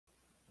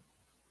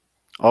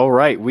All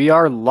right, we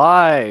are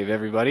live,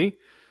 everybody.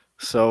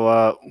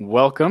 So,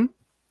 welcome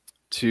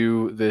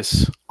to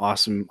this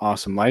awesome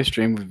live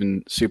stream. We've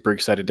been super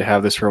excited to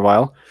have this for a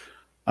while.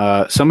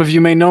 Some of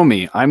you may know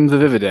me. I'm the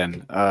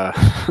Vividen.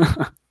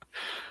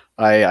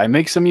 I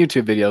make some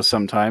YouTube videos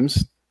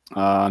sometimes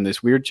on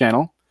this weird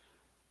channel.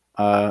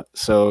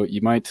 So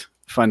you might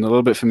find it a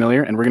little bit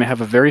familiar. And we're going to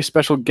have a very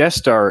special guest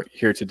star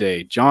here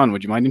today. John,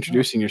 would you mind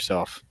introducing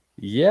yourself?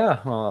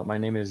 Yeah, my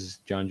name is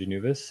John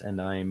Ginouves,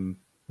 and I'm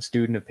a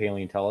student of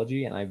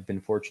paleontology, and I've been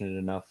fortunate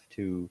enough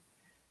to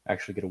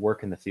actually get to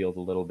work in the field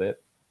a little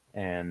bit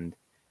and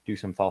do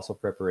some fossil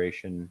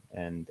preparation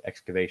and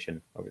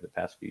excavation over the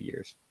past few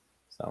years.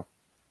 So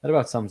that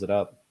about sums it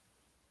up.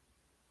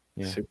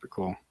 Yeah. Super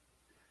cool.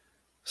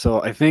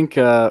 So I think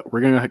we're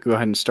going to go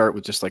ahead and start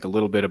with just like a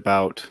little bit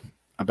about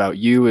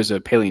you as a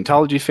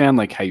paleontology fan,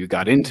 like how you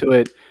got into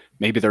it.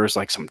 Maybe there was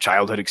like some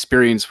childhood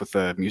experience with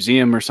a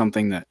museum or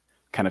something that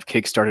kind of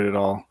kickstarted it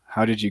all.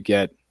 How did you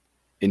get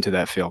into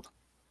that field?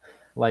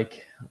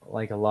 Like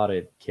a lot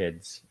of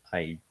kids,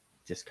 I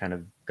just kind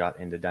of got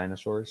into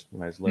dinosaurs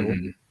when I was little.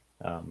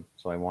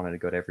 So I wanted to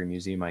go to every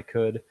museum I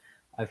could.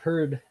 I've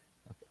heard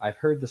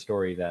the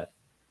story that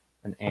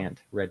an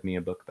aunt read me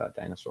a book about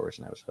dinosaurs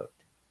and I was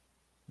hooked.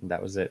 And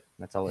that was it.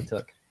 That's all it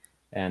took.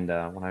 And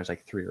when I was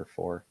like 3 or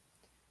 4,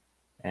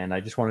 and I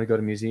just wanted to go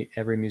to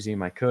every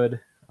museum I could.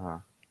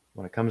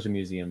 When it comes to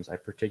museums, I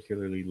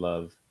particularly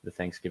love the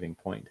Thanksgiving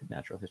Point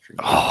Natural History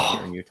Museum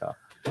here in Utah.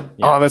 Yeah.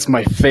 Oh, that's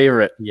my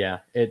favorite. Yeah,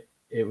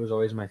 it was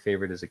always my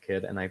favorite as a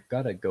kid, and I've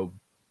got to go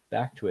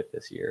back to it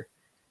this year.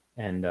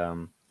 And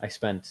I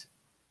spent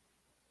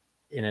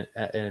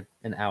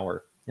an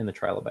hour in the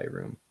trilobite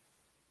room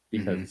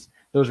because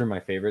those are my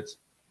favorites.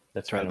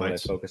 That's kind of what I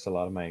focus a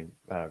lot of my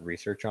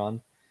research on.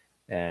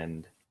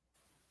 And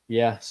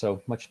yeah,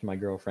 so much to my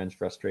girlfriend's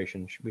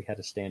frustration, we had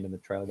to stand in the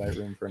trilobite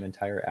room for an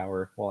entire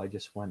hour while I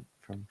just went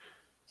from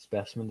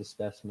specimen to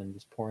specimen,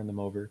 just pouring them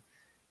over.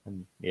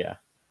 And yeah,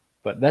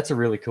 but that's a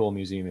really cool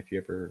museum if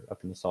you're ever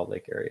up in the Salt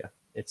Lake area.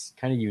 It's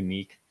kind of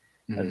unique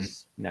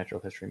as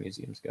natural history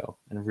museums go,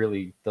 and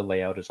really the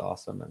layout is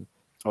awesome. And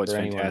it's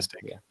fantastic.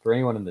 Yeah, for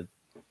anyone in the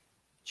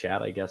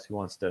chat, I guess, who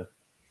wants to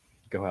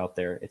go out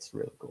there, it's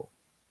really cool.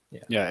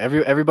 Yeah.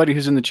 Everybody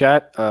who's in the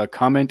chat,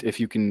 comment if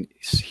you can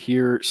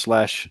hear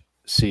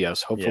 / see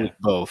us. Hopefully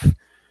both.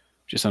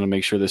 Just want to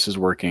make sure this is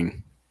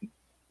working.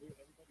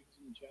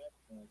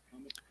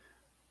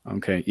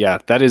 Okay, yeah,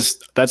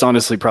 that's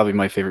honestly probably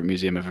my favorite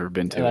museum I've ever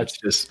been to. Yeah, it's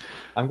just,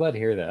 I'm glad to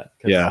hear that.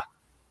 Yeah,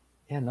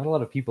 not a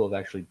lot of people have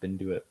actually been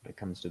to it when it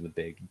comes to the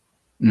big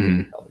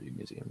paleontology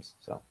museums.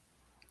 So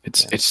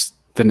it's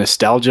the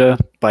nostalgia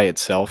by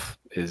itself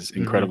is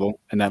incredible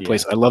in that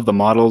place. I love the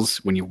models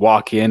when you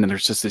walk in and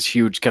there's just this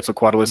huge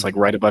Quetzalcoatlus like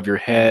right above your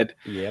head.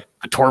 Yep.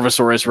 The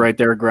Torvosaurus right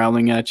there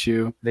growling at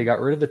you. They got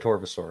rid of the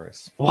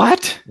Torvosaurus.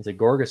 What? It's a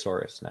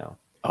Gorgosaurus now.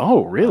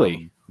 Oh,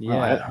 really?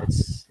 Yeah,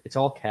 it's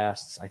all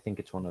casts. I think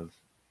it's one of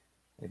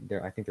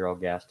I think they're all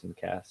Gaston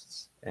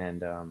casts,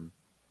 and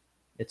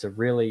it's a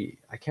really,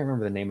 I can't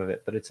remember the name of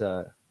it, but it's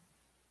a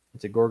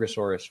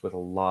Gorgosaurus with a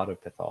lot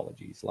of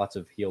pathologies, lots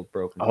of healed,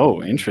 broken.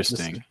 Oh,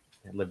 interesting.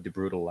 It lived a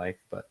brutal life,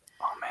 but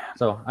oh man.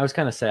 So I was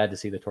kind of sad to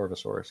see the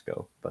Torvosaurus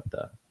go, but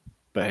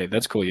hey,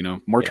 that's cool. You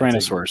know, more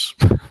Tyrannosaurs.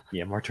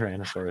 Yeah, more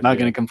Tyrannosaurs. Not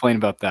going to complain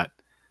about that.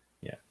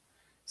 Yeah.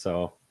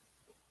 So,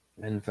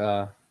 and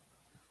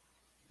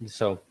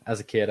so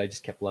as a kid, I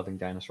just kept loving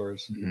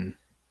dinosaurs,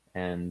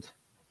 and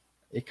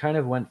it kind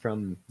of went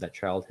from that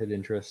childhood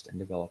interest and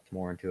developed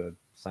more into a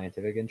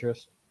scientific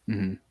interest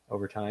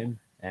over time,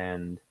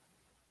 and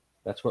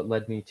that's what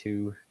led me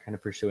to kind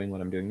of pursuing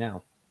what I'm doing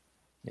now.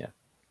 Yeah.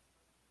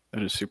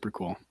 That is super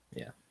cool.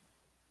 Yeah.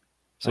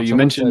 So you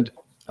mentioned.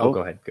 Go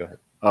ahead.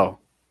 Oh.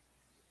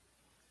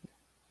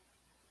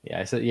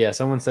 Yeah, I said. Yeah,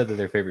 someone said that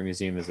their favorite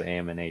museum is the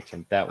AMNH,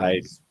 and that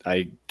was.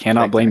 I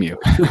cannot blame you.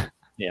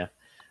 Yeah,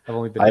 I've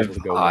only been able to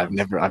go. I've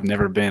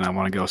never been. I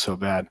want to go so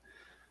bad.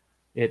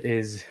 It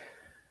is.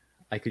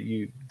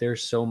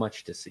 There's so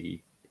much to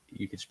see.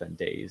 You could spend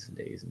days and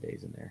days and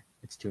days in there.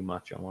 It's too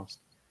much almost.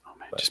 Oh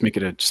man, just make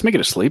it a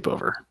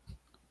sleepover.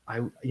 I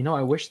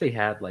wish they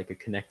had like a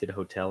connected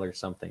hotel or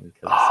something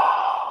because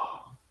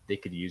they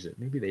could use it.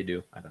 Maybe they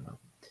do. I don't know.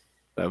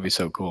 That would be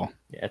so cool.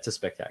 Yeah, it's a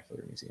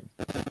spectacular museum.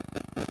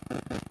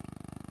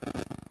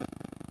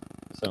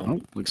 So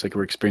looks like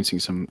we're experiencing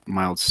some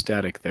mild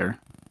static there.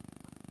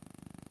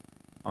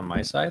 On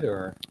my side,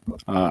 or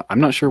I'm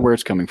not sure where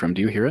it's coming from.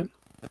 Do you hear it?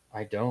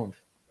 I don't.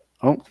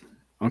 Oh,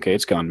 okay,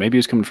 it's gone. Maybe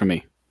it's coming from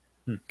me.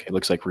 Okay,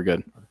 looks like we're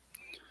good.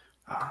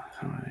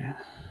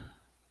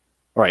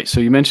 All right, so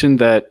you mentioned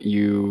that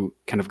you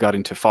kind of got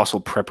into fossil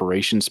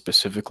preparation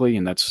specifically,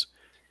 and that's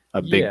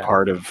a big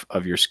part of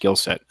your skill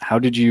set. How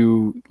did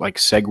you like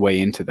segue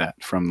into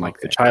that from like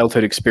the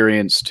childhood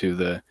experience to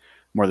the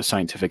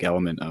scientific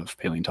element of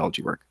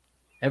paleontology work?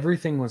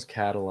 Everything was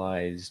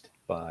catalyzed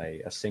by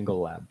a single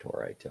lab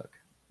tour I took.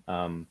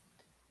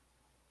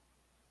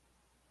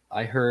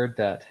 I heard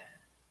that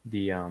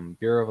the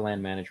Bureau of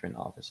Land Management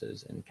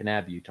offices in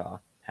Kanab, Utah,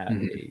 had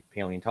a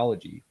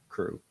paleontology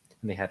crew,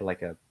 and they had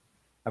like a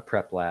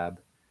prep lab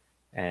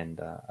and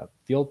a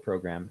field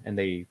program, and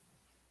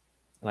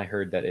I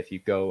heard that if you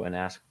go and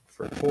ask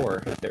for a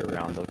tour, if they're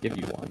around, they'll give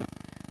you one.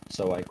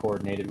 So I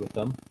coordinated with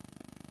them,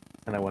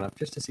 and I went up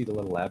just to see the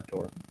little lab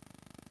tour,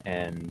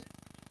 and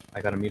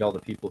I got to meet all the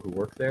people who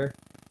work there,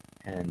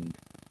 and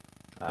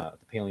the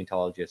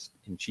paleontologist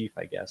in chief,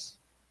 I guess,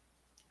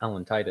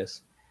 Alan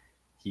Titus.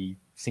 He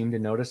seemed to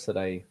notice that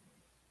I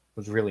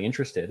was really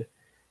interested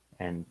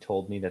and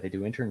told me that they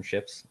do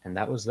internships, and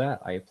that was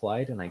that. I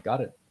applied and I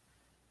got it.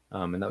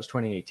 And that was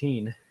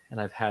 2018,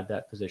 and I've had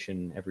that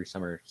position every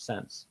summer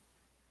since.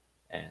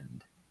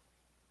 And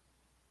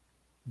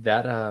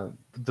that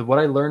what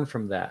I learned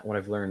from that, what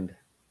I've learned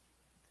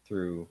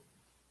through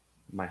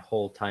my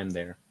whole time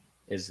there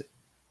is,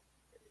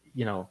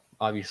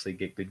 obviously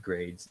get good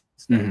grades.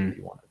 Mm-hmm.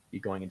 You want to be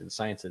going into the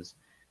sciences,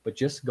 but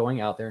just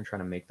going out there and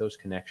trying to make those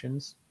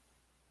connections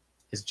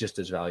is just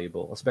as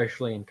valuable,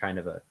 especially in kind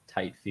of a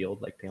tight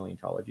field like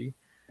paleontology.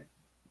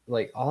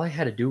 Like, all I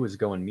had to do was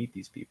go and meet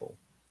these people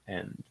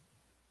and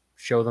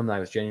show them that I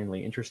was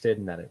genuinely interested,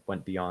 and that it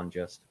went beyond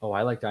just, oh,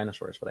 I like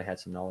dinosaurs, but I had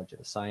some knowledge of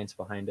the science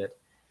behind it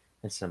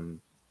and some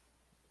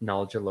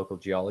knowledge of local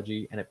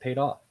geology, and it paid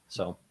off.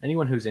 So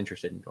anyone who's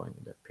interested in going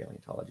into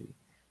paleontology,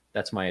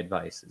 that's my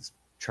advice, is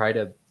try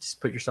to just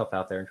put yourself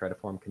out there and try to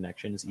form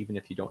connections, even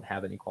if you don't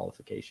have any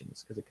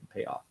qualifications, because it can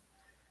pay off.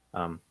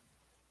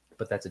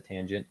 But that's a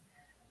tangent.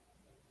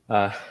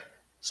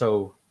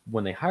 So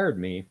when they hired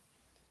me,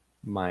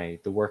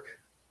 the work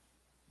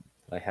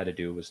that I had to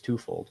do was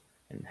twofold,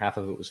 and half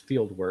of it was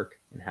field work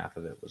and half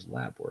of it was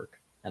lab work.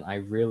 And I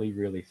really,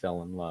 really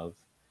fell in love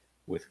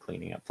with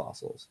cleaning up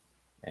fossils.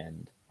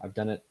 And I've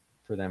done it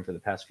for them for the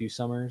past few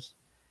summers.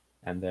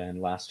 And then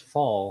last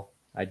fall,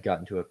 I'd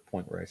gotten to a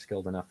point where I was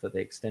skilled enough that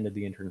they extended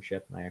the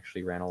internship, and I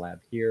actually ran a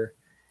lab here.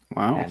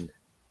 Wow. And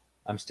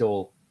I'm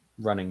still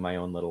running my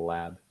own little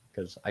lab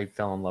because I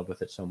fell in love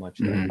with it so much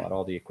that I bought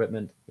all the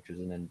equipment, which is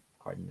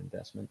quite an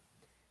investment.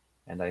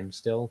 And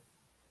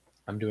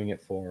I'm doing it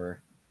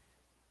for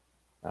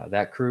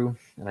that crew,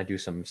 and I do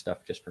some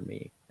stuff just for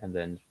me, and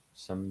then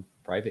some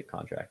private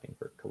contracting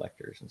for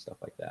collectors and stuff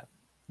like that.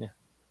 Yeah,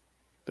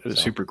 that is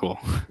super cool.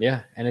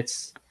 Yeah, and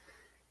it's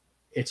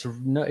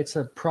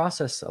a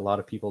process a lot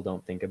of people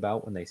don't think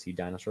about when they see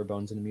dinosaur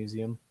bones in a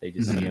museum. They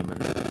just see them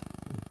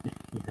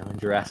in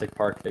Jurassic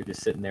Park. They're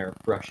just sitting there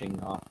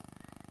brushing off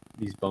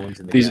these bones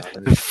in the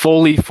ground.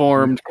 Fully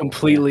formed,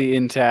 completely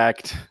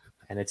intact.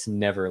 And it's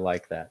never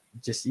like that.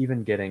 Just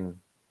even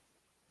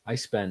I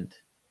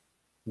spent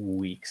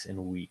weeks and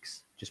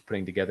weeks just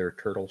putting together a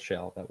turtle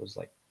shell that was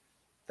like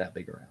that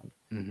big around.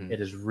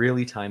 It is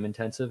really time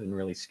intensive and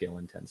really skill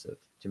intensive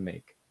to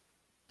make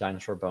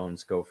dinosaur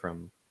bones go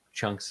from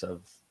chunks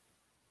of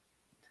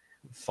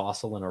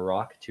fossil in a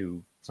rock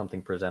to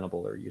something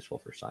presentable or useful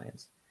for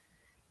science.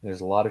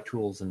 There's a lot of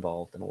tools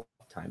involved and a lot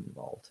of time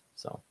involved.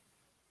 So,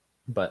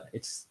 but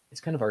it's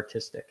kind of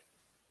artistic,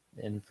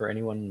 and for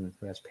anyone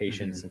who has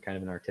patience and kind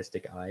of an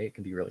artistic eye, it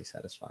can be really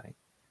satisfying.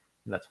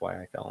 And that's why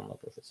I fell in love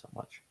with it so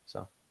much.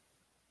 So,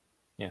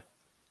 yeah.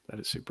 That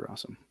is super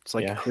awesome. It's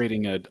like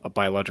creating a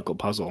biological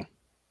puzzle.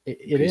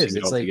 It is.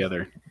 It's like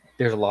together.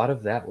 There's a lot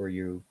of that where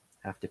you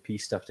have to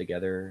piece stuff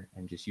together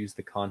and just use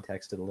the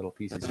context of the little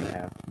pieces you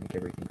have to make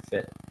everything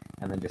fit,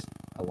 and then just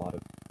a lot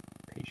of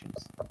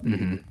patience.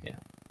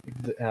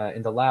 Yeah.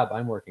 In the lab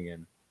I'm working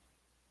in,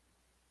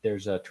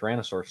 there's a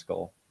Tyrannosaur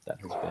skull that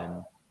has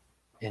been,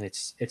 and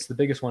it's the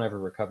biggest one ever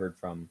recovered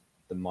from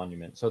the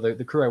monument. So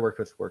the crew I worked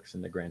with works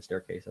in the Grand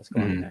Staircase. That's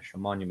called the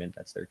National Monument.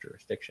 That's their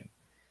jurisdiction.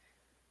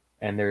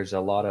 And there's a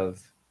lot of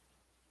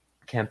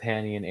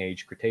Campanian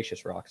age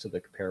Cretaceous rocks of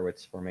the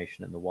Kaparowitz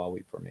Formation and the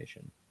Wawee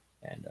Formation.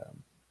 And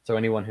so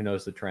anyone who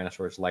knows the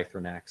Tyrannosaurs,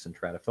 Lythronax and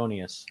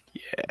Teratophoneus,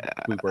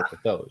 we work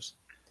with those.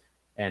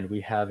 And we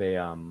have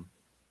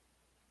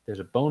there's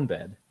a bone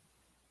bed,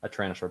 a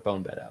Tyrannosaur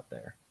bone bed out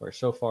there, where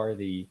so far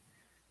the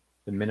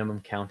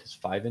minimum count is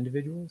 5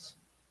 individuals.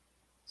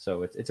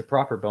 So it's a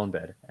proper bone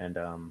bed.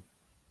 And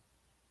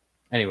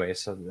anyway,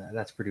 so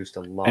that's produced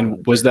a lot.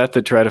 And was that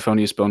the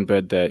Teratophoneus bone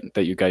bed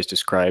that you guys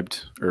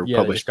described or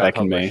published back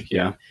in May?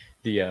 Yeah.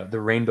 The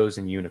rainbows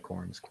and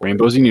unicorns.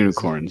 Rainbows and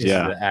unicorns. Is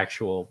the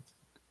actual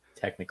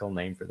technical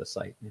name for the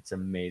site. It's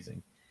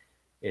amazing.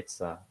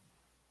 It's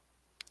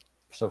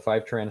so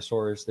 5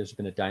 Tyrannosaurs. There's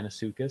been a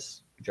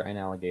Deinosuchus, giant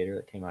alligator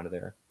that came out of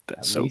there.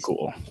 That's so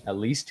cool. At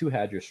least 2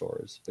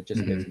 Hadrosaurs, but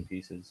just bits and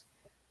pieces.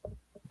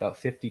 About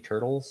 50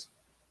 turtles.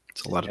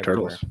 It's a lot of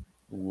turtles.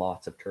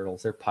 Lots of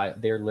turtles.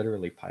 They're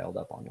literally piled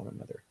up on one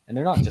another, and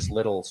they're not just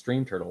little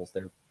stream turtles.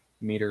 They're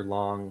meter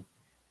long,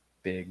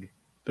 big.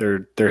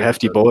 They're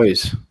hefty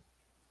boys.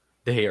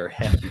 They are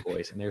hefty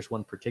boys, and there's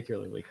one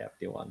particularly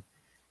hefty one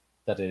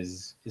that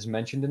is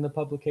mentioned in the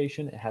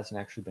publication. It hasn't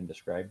actually been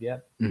described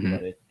yet,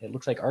 but it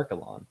looks like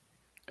Archelon.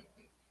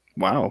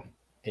 Wow.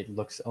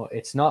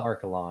 It's not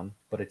Archelon,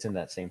 but it's in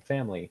that same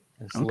family.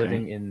 And it's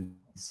living in,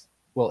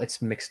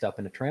 it's mixed up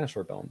in a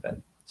Tyrannosaur bone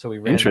bed. So we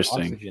ran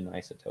oxygen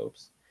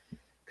isotopes,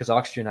 because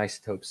oxygen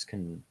isotopes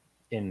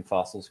in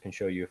fossils can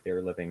show you if they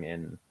were living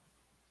in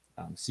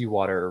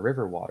seawater or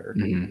river water,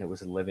 Mm-hmm. and it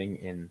was living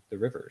in the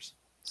rivers.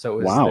 So it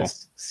was Wow.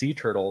 this sea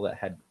turtle that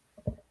had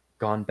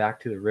gone back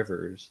to the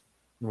rivers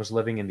and was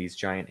living in these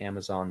giant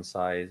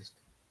Amazon-sized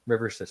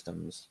river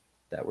systems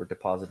that were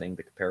depositing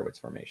the Caparowitz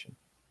Formation.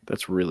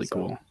 That's really So,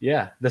 cool.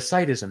 yeah, the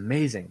site is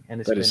amazing,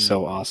 and That is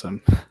so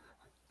awesome.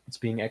 It's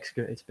been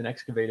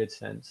excavated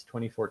since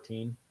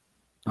 2014,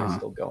 and it's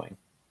still going,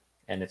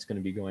 and it's going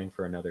to be going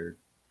for another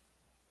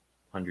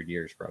 100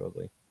 years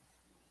probably.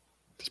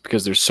 Just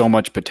because there's so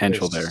much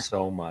potential there.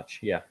 So much,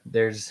 yeah.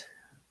 There's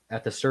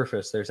at the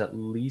surface, there's at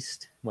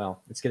least,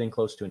 well, it's getting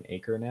close to an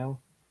acre now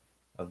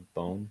of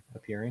bone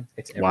appearing.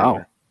 It's everywhere.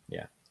 Wow.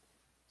 Yeah.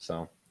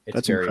 So it's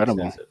That's very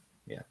incredible. extensive.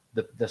 Yeah.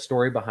 The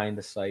story behind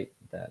the site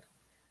that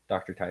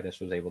Dr. Titus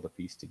was able to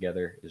piece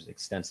together is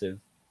extensive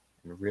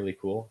and really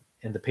cool.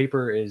 And the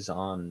paper is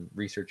on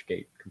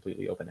ResearchGate,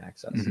 completely open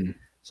access. Mm-hmm.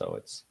 So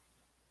it's,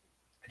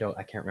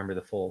 I can't remember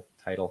the full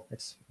title.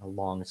 It's a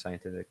long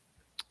scientific.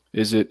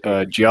 Is it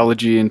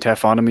Geology and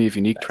Taphonomy of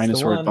Unique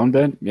Tyrannosaur Bone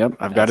Bed? Yep,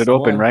 I've got it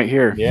open right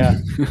here. Yeah.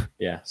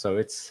 Yeah. So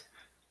it's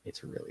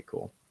really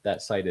cool.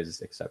 That site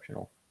is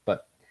exceptional.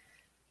 But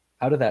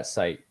out of that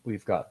site,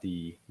 we've got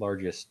the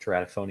largest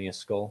Teratophoneus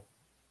skull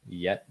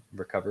yet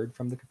recovered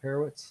from the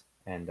Caparowitz.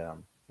 And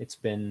it's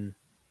been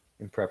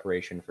in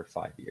preparation for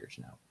 5 years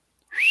now.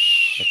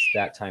 It's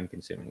that time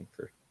consuming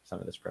for some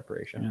of this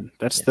preparation. Man,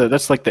 that's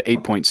like the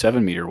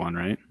 8.7 meter one,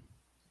 right?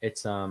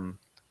 It's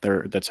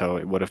that's how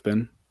it would have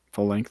been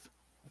full length.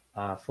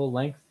 Full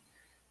length.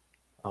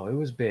 Oh, it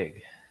was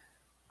big.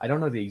 I don't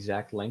know the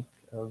exact length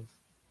of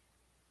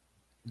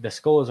the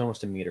skull. Is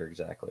almost a meter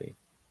exactly,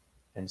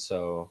 and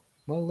so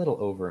a little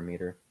over a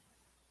meter,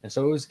 and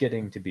so it was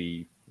getting to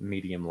be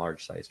medium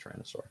large size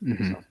Tyrannosaur.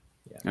 Mm-hmm. So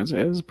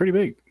yeah, it was pretty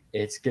big.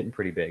 It's getting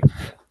pretty big.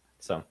 Yeah.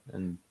 So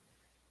and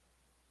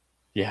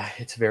yeah,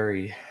 it's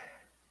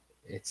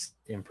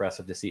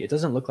impressive to see. It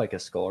doesn't look like a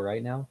skull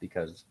right now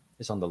because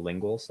it's on the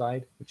lingual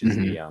side, which is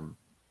the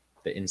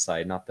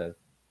inside, not the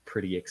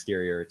pretty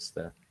exterior. It's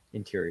the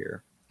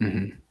interior.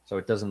 Mm-hmm. So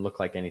it doesn't look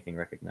like anything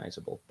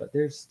recognizable, but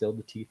there's still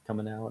the teeth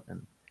coming out,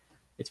 and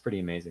it's pretty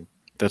amazing.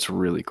 That's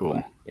really cool.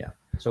 But, yeah.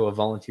 So a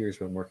volunteer's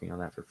been working on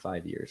that for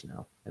 5 years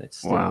now, and it's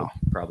still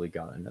probably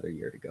got another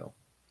year to go.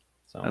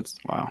 So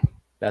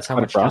that's how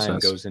much time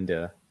goes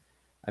into.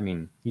 I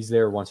mean, he's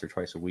there once or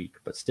twice a week,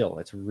 but still,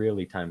 it's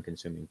really time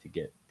consuming to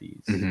get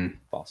these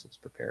fossils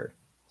prepared.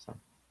 So.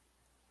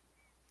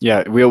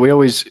 Yeah, we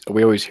always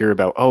hear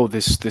about,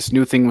 this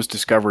new thing was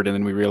discovered, and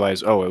then we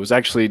realize, it was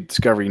actually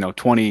discovered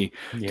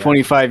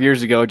 25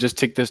 years ago. It just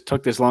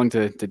took this long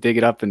to dig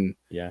it up and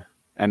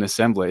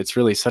assemble it. It's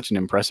really such an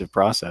impressive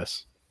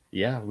process.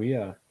 Yeah, we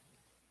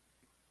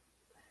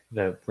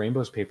the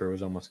Rainbows paper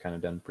was almost kind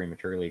of done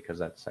prematurely because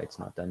that site's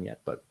not done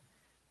yet. But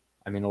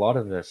I mean, a lot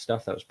of the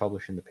stuff that was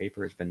published in the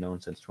paper has been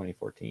known since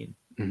 2014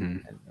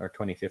 or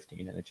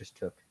 2015, and it just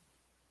took.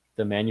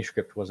 The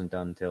manuscript wasn't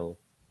done until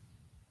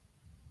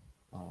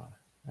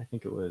I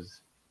think it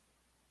was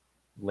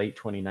late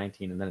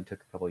 2019, and then it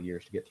took a couple of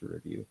years to get through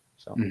review.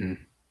 So the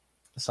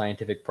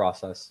scientific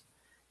process,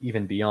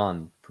 even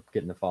beyond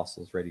getting the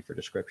fossils ready for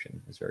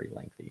description, is very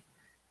lengthy.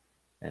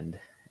 And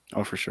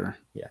for sure.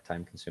 Yeah,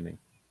 time consuming,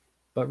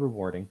 but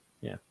rewarding.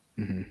 Yeah.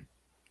 Mm-hmm.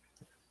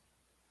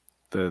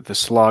 The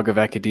slog of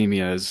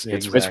academia is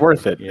it's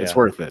worth it. Yeah. It's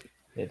worth it.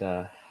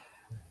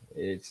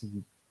 It's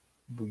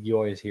you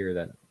always hear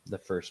that the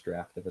first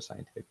draft of a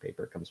scientific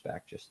paper comes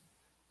back just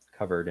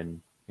covered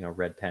in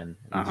red pen.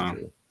 And it's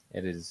true.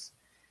 It is.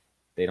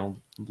 They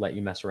don't let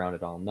you mess around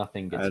at all.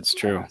 Nothing gets That's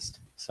true.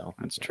 So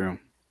that's true.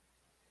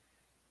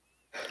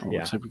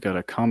 Looks like we got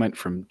a comment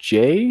from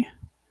Jay.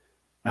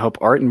 I hope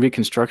art and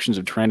reconstructions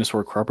of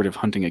Tyrannosaur cooperative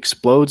hunting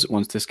explodes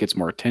once this gets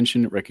more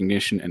attention,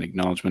 recognition, and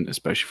acknowledgement,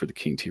 especially for the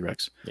King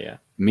T-Rex. Yeah.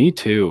 Me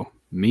too.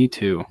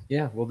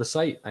 Yeah, well, the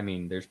site, I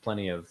mean, there's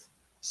plenty of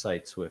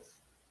sites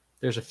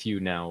there's a few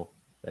now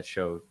that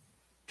show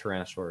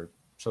Tyrannosaur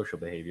social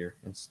behavior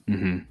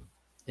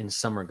in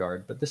some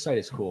regard, but this site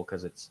is cool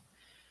because it's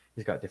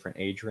got different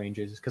age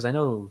ranges. Because I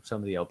know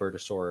some of the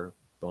Albertosaur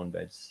bone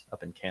beds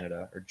up in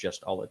Canada are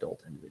just all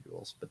adult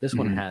individuals, but this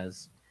one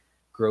has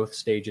growth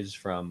stages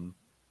from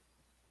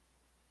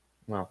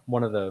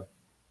one of the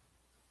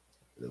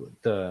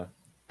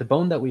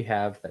bone that we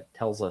have that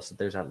tells us that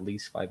there's at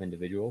least 5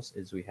 individuals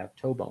is we have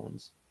toe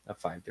bones of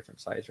 5 different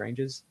size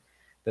ranges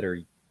that are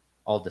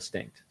all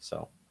distinct.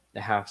 So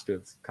it has to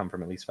have come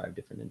from at least 5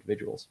 different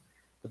individuals.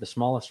 But the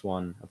smallest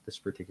one of this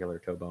particular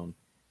toe bone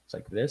is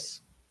like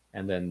this,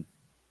 and then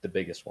the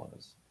biggest one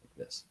is like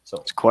this. So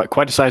it's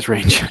quite a size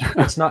range.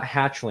 It's not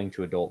hatchling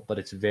to adult, but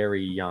it's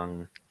very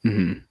young,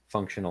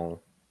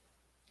 functional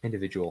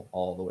individual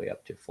all the way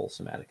up to full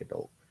somatic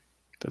adult.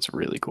 That's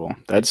really cool.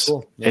 That's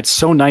cool. Yeah. It's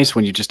so nice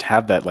when you just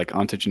have that like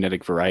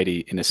ontogenetic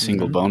variety in a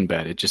single bone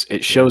bed.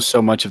 It shows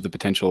so much of the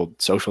potential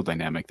social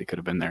dynamic that could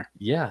have been there.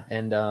 Yeah,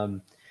 and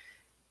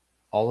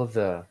all of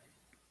the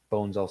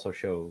bones also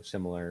show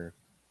similar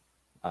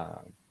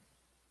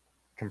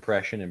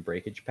compression and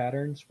breakage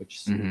patterns,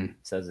 which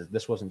says that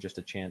this wasn't just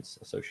a chance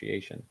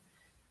association.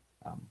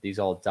 These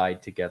all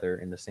died together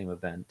in the same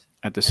event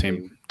at the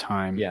same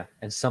time. Yeah,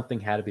 and something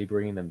had to be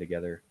bringing them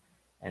together,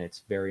 and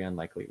it's very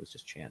unlikely it was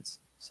just chance.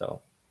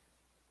 So,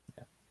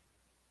 yeah,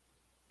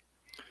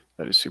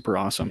 that is super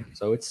awesome.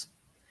 So it's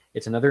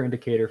another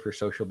indicator for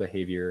social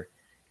behavior,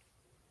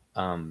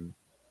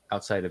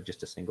 outside of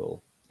just a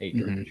single age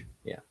range.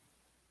 Yeah.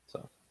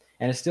 So,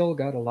 and it's still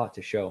got a lot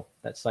to show.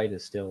 That site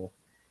is still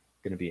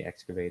going to be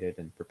excavated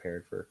and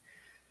prepared for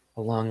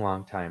a long,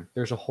 long time.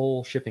 There's a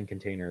whole shipping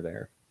container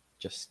there,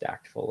 just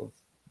stacked full of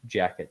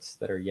jackets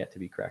that are yet to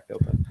be cracked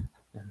open.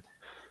 And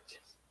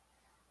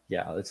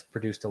yeah, it's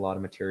produced a lot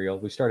of material.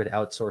 We started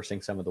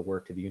outsourcing some of the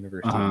work to the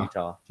University of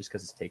Utah just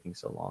because it's taking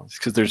so long. It's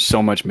because there's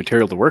so much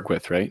material to work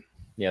with, right?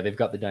 Yeah, they've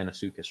got the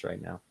Deinosuchus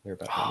right now. They're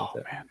about done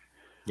with it. Man.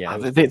 Yeah,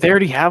 they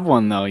already have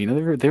one though. You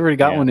know, they already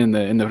got one in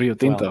the Rio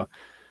Tinto. Well,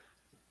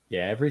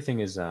 yeah, everything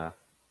is gonna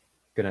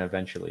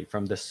eventually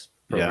from this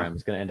program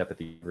is gonna end up at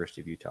the University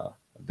of Utah.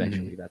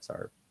 Eventually, that's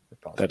our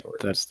repository.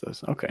 That's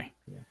this. Okay.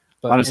 Yeah.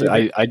 But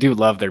honestly, I do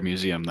love their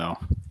museum though.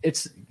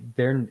 It's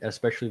there,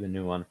 especially the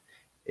new one.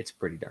 It's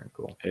pretty darn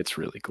cool. It's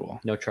really cool.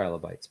 No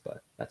trilobites,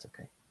 but that's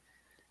okay.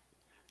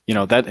 You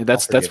know,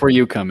 that's where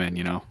you come in,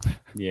 you know.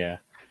 Yeah.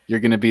 You're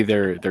going to be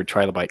their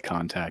trilobite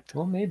contact.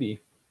 Well,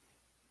 maybe.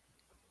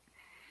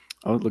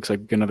 Oh, it looks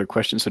like another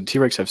question. So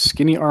T-Rex have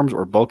skinny arms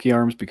or bulky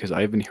arms? Because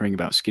I've been hearing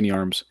about skinny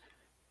arms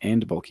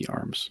and bulky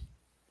arms.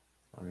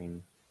 I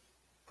mean,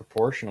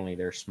 proportionally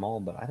they're small,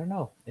 but I don't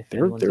know if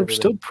they're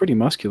still pretty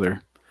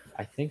muscular.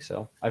 I think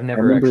so. I've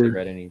never actually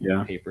read any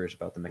papers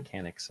about the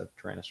mechanics of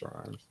Tyrannosaur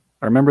arms.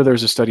 I remember there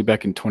was a study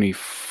back in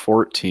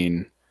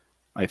 2014,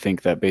 I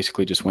think, that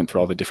basically just went through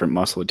all the different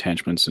muscle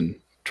attachments and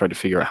tried to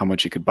figure out how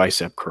much you could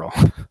bicep curl.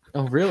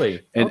 Oh,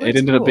 really? And it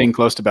ended up being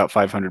close to about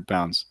 500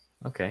 pounds.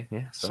 Okay,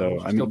 yeah. So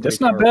I mean,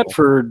 that's not bad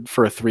for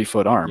a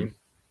 3-foot arm.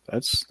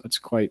 That's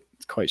quite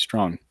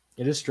strong.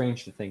 It is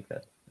strange to think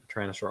that a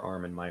Tyrannosaur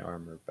arm and my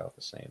arm are about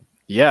the same.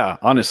 Yeah,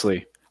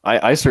 honestly,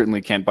 I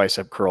certainly can't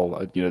bicep curl,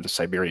 the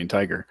Siberian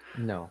tiger.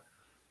 No,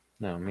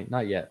 I mean,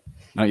 not yet.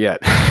 Not yet.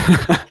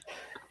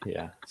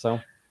 Yeah, so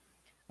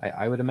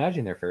I would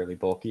imagine they're fairly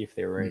bulky if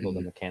they were able to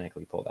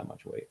mechanically pull that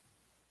much weight.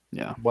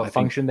 Yeah. What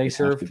function they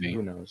serve,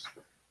 who knows?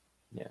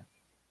 Yeah.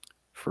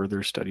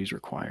 Further studies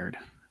required.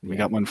 We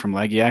got one from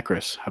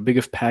Lagiacris. How big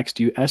of packs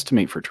do you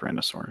estimate for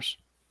Tyrannosaurs?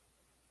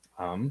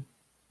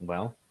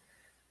 Well,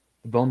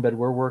 the bone bed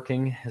we're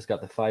working has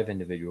got the 5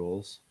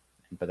 individuals,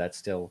 but that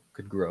still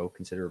could grow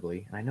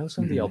considerably. And I know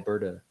some of the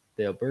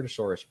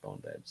Albertosaurus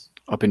bone beds.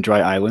 Up in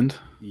Dry Island?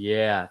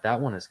 Yeah, that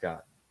one has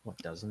got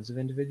dozens of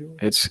individuals?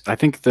 I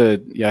think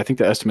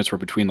the estimates were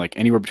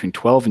anywhere between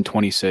 12 and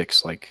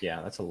 26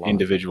 that's a lot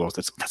individuals.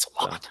 That's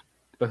a lot.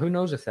 But who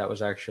knows if that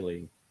was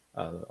actually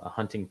a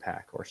hunting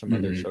pack or some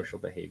other social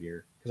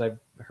behavior, because I've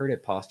heard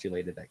it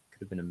postulated that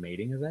could have been a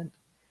mating event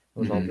that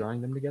was all drawing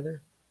them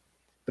together.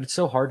 But it's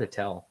so hard to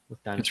tell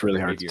with dinosaur It's really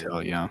behavior. hard to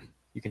tell, yeah.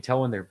 You can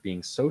tell when they're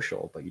being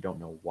social, but you don't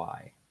know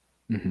why.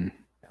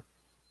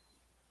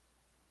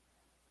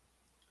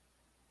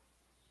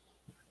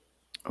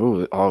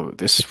 Oh,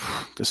 this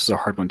is a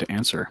hard one to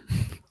answer.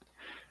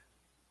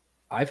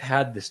 I've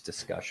had this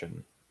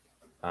discussion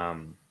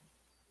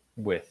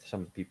with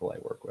some of the people I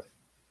work with.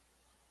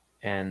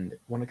 And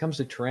when it comes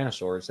to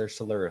Tyrannosaurs, they're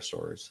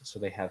Coelurosaurs, so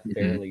they have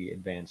fairly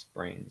advanced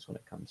brains when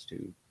it comes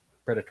to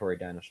predatory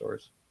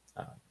dinosaurs,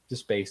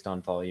 just based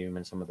on volume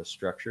and some of the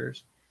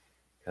structures.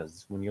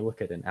 Because when you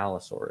look at an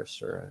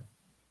Allosaurus or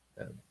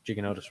a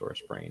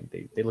Giganotosaurus brain,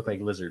 they look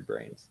like lizard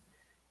brains.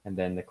 And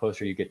then the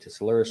closer you get to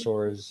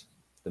Coelurosaurs,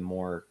 the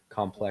more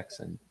complex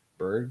and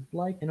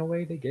bird-like in a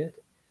way they get.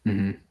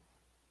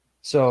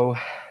 So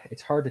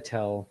it's hard to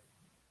tell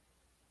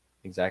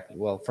exactly.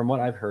 Well, from what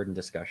I've heard in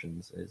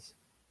discussions,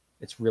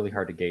 it's really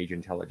hard to gauge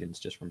intelligence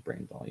just from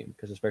brain volume,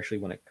 because especially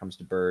when it comes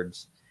to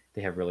birds,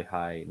 they have really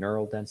high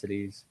neural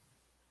densities.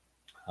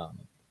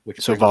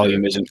 So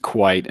volume isn't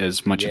quite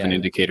as much of an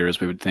indicator as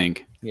we would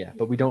think. Yeah,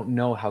 but we don't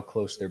know how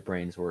close their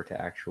brains were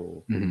to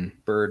actual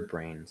bird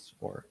brains,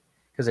 or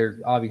because they're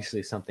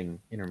obviously something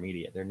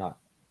intermediate. They're not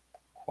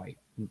quite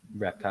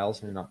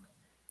reptiles, and they're not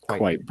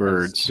quite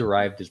birds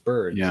derived as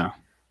birds. Yeah,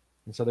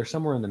 and so they're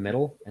somewhere in the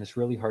middle, and it's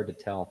really hard to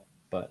tell.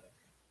 But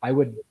I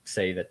would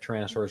say that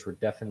Tyrannosaurs were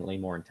definitely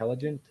more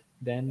intelligent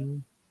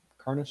than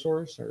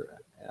Carnosaurs,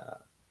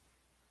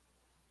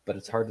 but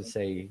it's hard to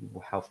say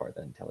how far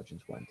that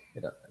intelligence went.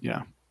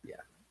 Yeah,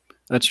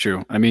 that's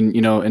true. I mean,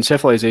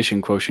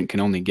 encephalization quotient can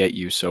only get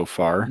you so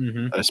far,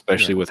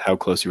 especially with how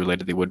closely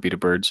related they would be to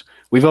birds.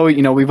 We've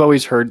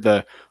always heard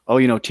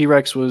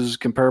T-Rex was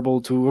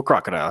comparable to a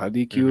crocodile, had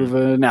the IQ of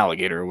an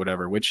alligator or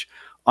whatever, which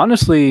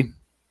honestly,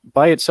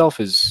 by itself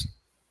is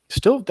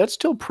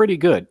still pretty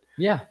good.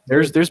 Yeah,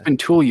 there's been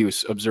tool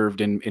use observed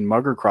in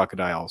mugger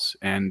crocodiles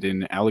and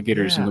in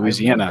alligators in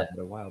Louisiana. I read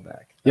that a while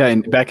back.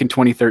 Back in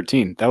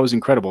 2013, that was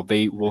incredible.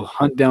 They will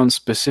hunt down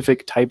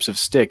specific types of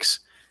sticks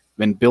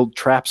and build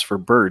traps for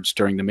birds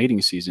during the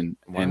mating season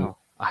and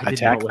I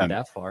attack them.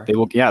 That far. They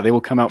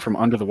will come out from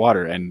under the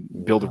water and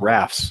build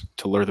rafts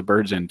to lure the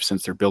birds in,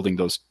 since they're building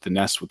the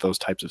nests with those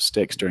types of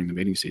sticks during the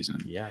mating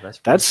season. Yeah,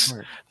 that's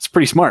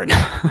pretty smart.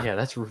 Yeah,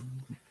 that's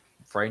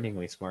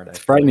frighteningly smart. It's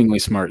frighteningly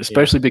smart,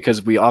 especially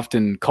because we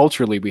often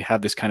culturally we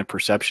have this kind of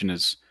perception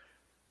as,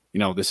 you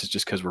know, this is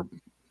just because we're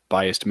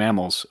biased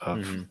mammals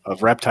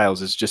of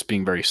reptiles as just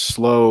being very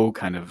slow,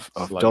 kind of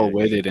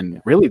dull-witted,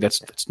 and really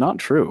that's not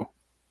true.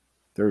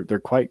 They're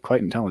quite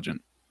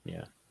intelligent.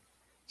 Yeah.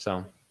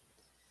 So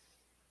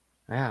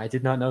yeah, I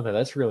did not know that.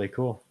 That's really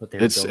cool.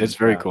 It's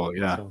very cool.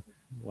 Yeah. So,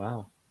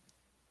 wow.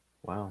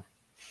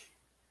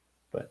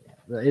 But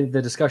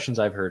the discussions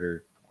I've heard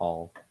are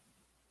all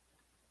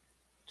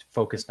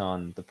focused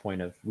on the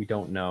point of we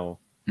don't know.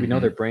 We know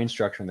their brain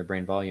structure and their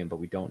brain volume, but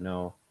we don't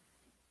know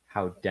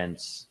how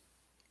dense.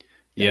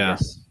 Yeah.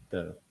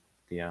 I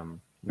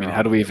mean,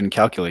 how do we even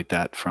calculate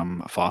that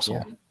from a fossil?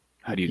 Yeah.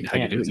 How do you do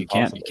it? You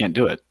can't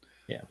do it.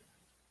 Yeah.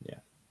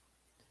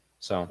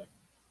 So,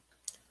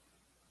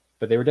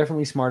 but they were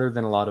definitely smarter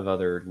than a lot of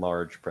other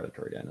large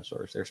predatory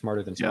dinosaurs. They're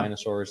smarter than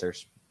Spinosaurs. They're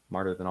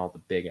smarter than all the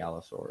big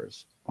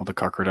allosaurs. All the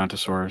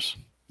Carcharodontosaurs.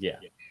 Yeah.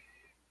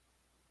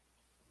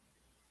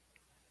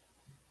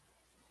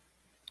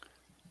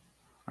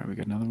 All right, we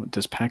got another one.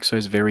 Does pack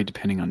size vary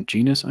depending on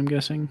genus, I'm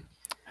guessing?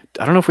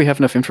 I don't know if we have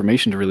enough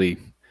information to really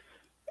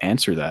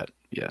answer that.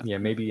 Yeah,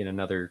 maybe in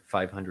another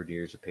 500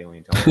 years of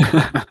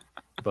paleontology.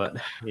 But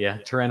yeah,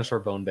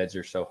 Tyrannosaur bone beds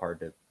are so hard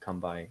to come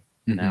by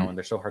now, and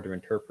they're so hard to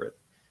interpret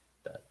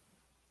that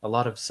a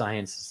lot of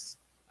science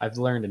I've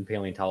learned in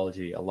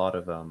paleontology, a lot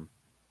of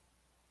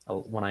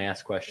when I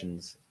ask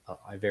questions,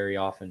 I very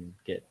often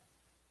get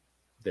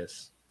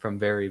this from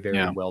very,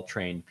 very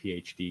well-trained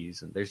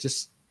PhDs, and there's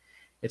just,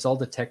 it's all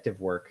detective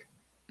work,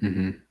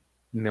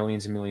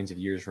 millions and millions of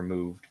years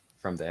removed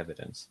from the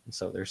evidence. And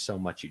so there's so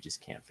much you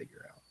just can't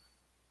figure out.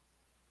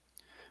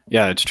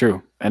 Yeah, it's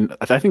true. And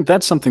I think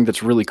that's something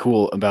that's really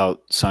cool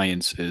about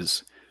science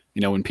is,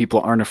 you know, when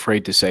people aren't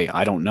afraid to say,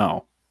 I don't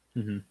know,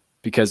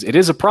 because it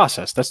is a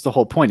process. That's the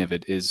whole point of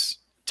it, is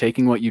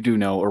taking what you do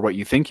know or what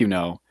you think you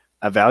know,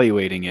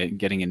 evaluating it,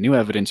 getting in new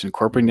evidence,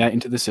 incorporating that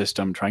into the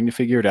system, trying to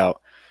figure it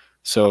out.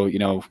 So, you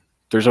know,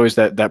 there's always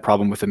that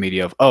problem with the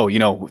media of, oh, you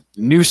know,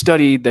 new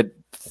study that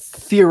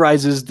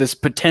theorizes this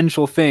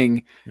potential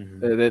thing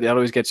that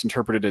always gets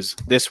interpreted as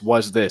this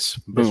was this.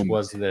 Boom. This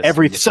was this.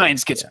 Every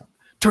science gets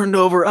turned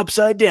over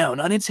upside down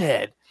on its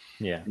head.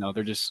 Yeah. No,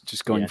 they're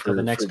just going for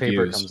the next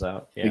paper comes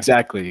out. Yeah.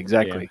 Exactly.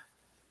 Yeah.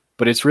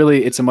 But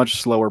it's a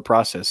much slower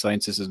process.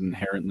 Science is an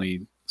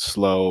inherently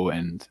slow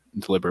and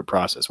deliberate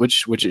process,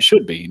 which it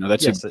should be. You know,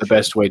 that's the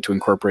best way to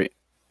incorporate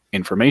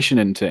information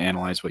and to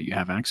analyze what you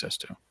have access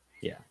to.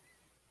 Yeah.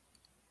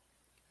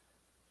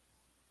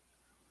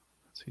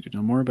 So you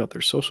know more about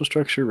their social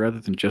structure rather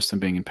than just them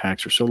being in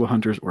packs or solo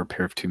hunters or a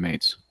pair of two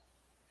mates.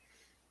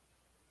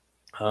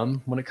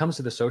 When it comes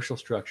to the social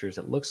structures,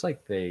 it looks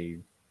like they,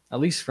 at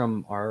least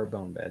from our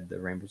bone bed, the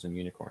rainbows and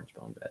unicorns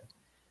bone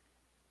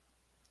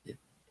bed,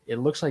 it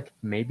looks like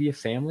maybe a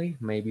family,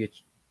 maybe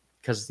it's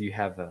because you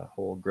have a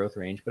whole growth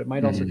range, but it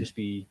might also just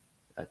be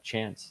a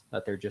chance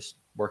that they're just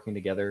working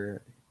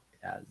together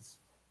as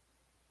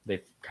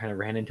they've kind of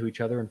ran into each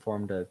other and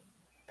formed a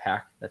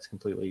pack that's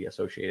completely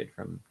associated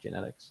from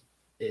genetics.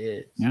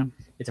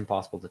 It's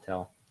impossible to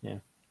tell. Yeah.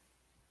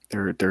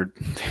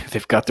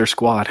 They've got their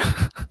squad.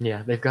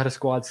 Yeah, they've got a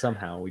squad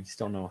somehow. We just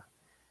don't know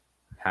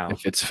how.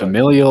 If it's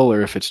familial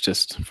or if it's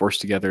just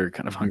forced together,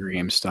 kind of Hunger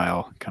Games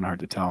style, kind of hard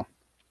to tell.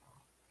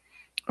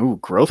 Oh,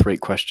 growth rate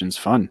questions,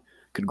 fun.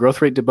 Could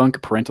growth rate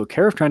debunk parental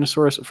care of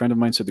Tyrannosaurus? A friend of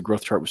mine said the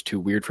growth chart was too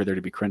weird for there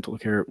to be parental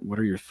care. What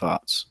are your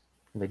thoughts?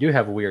 They do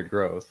have weird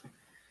growth.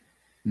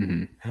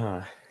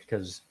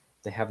 Because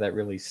they have that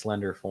really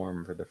slender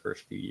form for the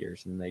first few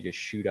years, and they just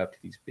shoot up to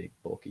these big,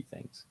 bulky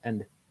things.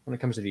 And when it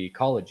comes to the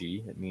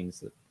ecology, it means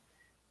that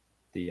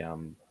the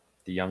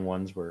young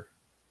ones were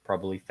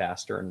probably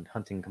faster and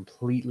hunting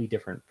completely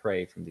different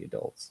prey from the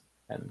adults.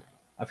 And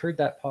I've heard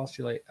it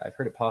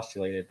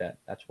postulated that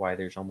that's why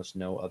there's almost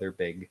no other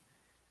big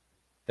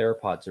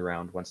theropods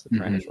around once the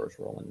Tyrannosaurs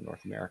roll into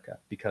North America,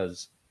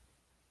 because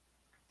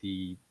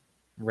the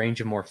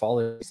range of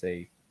morphologies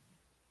they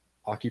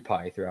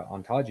occupy throughout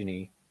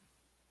ontogeny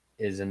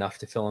is enough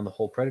to fill in the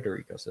whole predator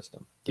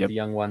ecosystem. The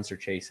young ones are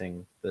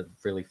chasing the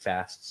really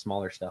fast,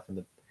 smaller stuff, and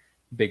the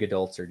big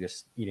adults are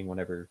just eating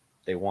whatever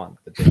they want.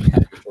 The big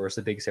Teratophoneus,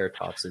 the big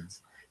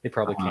ceratopsids, they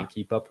probably can't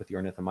keep up with the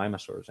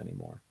ornithomimosaurs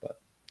anymore.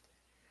 But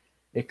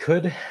it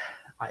could,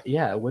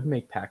 it would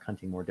make pack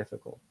hunting more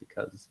difficult,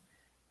 because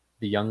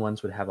the young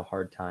ones would have a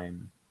hard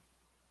time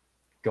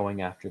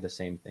going after the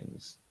same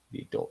things the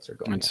adults are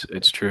going after.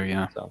 It's true,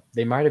 yeah. So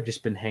they might have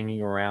just been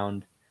hanging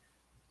around.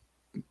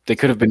 They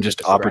could have been just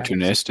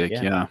opportunistic,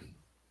 yeah.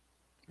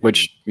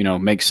 Which, you know,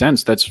 makes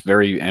sense. That's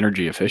very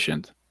energy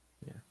efficient.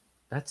 Yeah.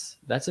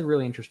 That's a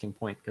really interesting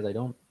point, because I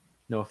don't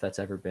know if that's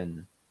ever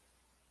been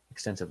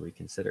extensively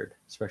considered,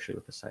 especially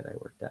with the site I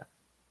worked at.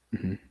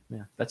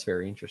 Yeah, that's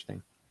very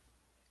interesting.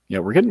 Yeah,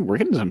 we're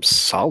getting some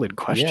solid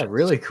questions. Yeah,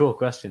 really cool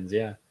questions,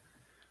 yeah.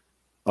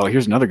 Oh,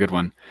 here's another good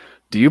one.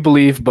 Do you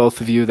believe, both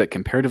of you, that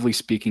comparatively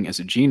speaking as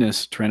a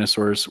genus,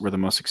 Tyrannosaurs were the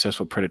most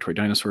successful predatory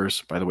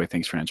dinosaurs? By the way,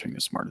 thanks for answering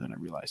this smarter than I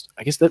realized.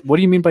 I guess that, what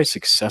do you mean by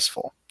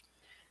successful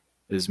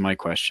is my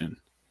question.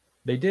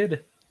 They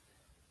did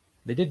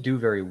do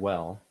very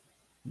well,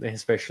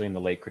 especially in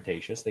the late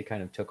Cretaceous. They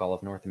kind of took all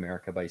of North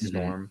America by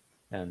storm,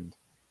 and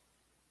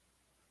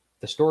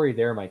the story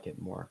there might get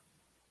more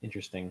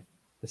interesting.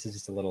 This is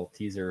just a little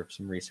teaser of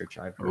some research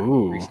I've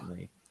heard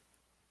recently.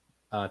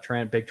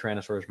 Big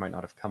Tyrannosaurs might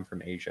not have come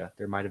from Asia.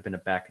 There might have been a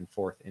back and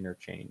forth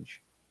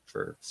interchange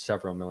for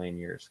several million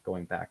years,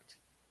 going back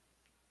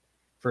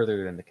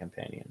further than the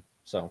Companion.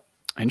 So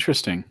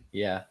interesting.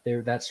 Yeah,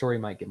 that story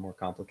might get more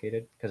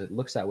complicated because it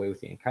looks that way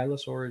with the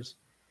Ankylosaurs,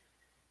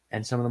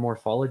 and some of the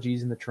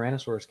morphologies in the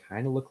Tyrannosaurs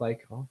kind of look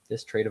like, oh,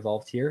 this trait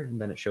evolved here, and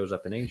then it shows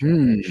up in Asia,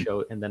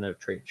 and then a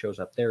trait shows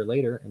up there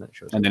later, and then it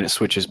shows up. And then it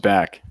switches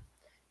back.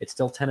 It's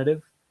still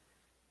tentative.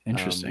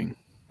 Interesting.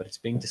 But it's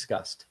being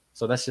discussed.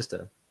 So that's just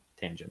a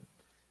tangent.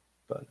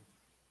 But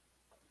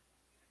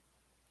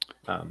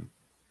yeah,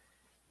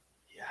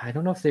 I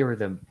don't know if they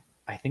were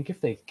I think if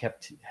they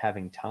kept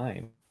having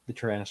time, the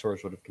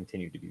Tyrannosaurs would have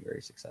continued to be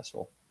very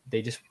successful.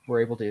 They just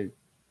were able to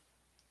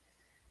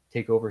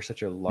take over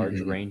such a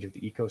large range of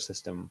the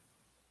ecosystem.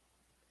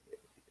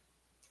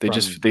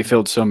 They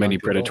filled so many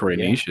predatory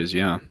niches.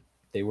 Yeah,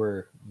 they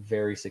were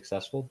very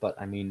successful. But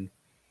I mean,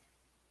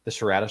 the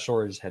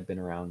Ceratosaurs had been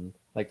around,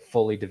 like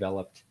fully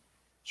developed.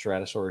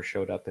 Ceratosaurs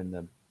showed up in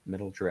the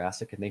Middle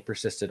Jurassic, and they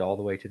persisted all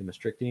the way to the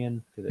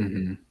Maastrichtian, to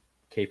the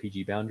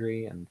KPG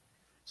boundary, and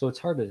so it's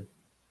hard to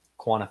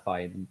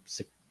quantify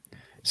success.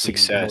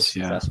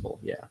 Yeah. Successful.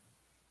 Yeah. I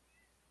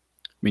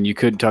mean, you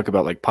could talk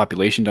about like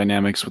population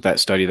dynamics with that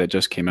study that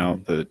just came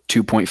out, the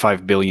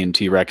 2.5 billion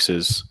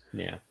T-Rexes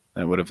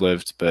that would have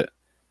lived. But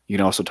you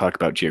can also talk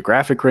about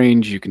geographic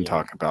range. You can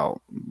talk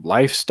about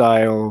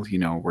lifestyle. You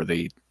know,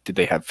 did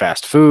they have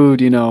fast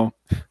food? You know.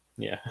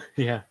 Yeah.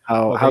 Yeah.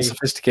 How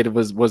sophisticated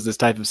was this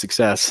type of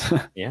success?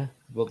 Yeah.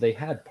 Well, they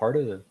had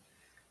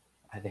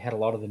they had a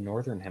lot of the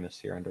northern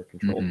hemisphere under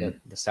control, but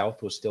the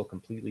south was still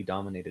completely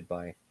dominated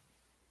by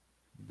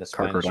the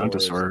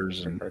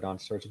Carcharodontosaurs.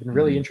 Carcharodontosaurs. It's been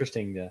really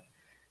interesting.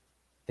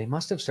 They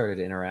must have started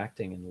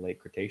interacting in the late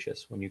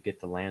Cretaceous when you get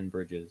the land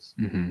bridges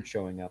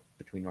showing up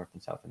between North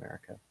and South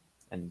America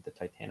and the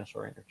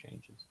Titanosaur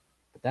interchanges.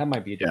 But that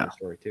might be a different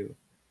story too,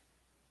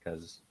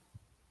 because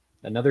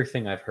another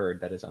thing I've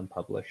heard that is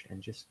unpublished and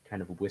just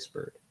kind of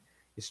whispered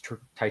is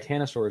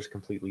Titanosaurs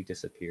completely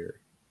disappeared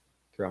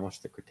throughout most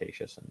of the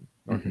Cretaceous in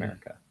North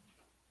America.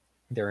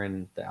 They're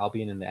in the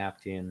Albian and the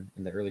Aptian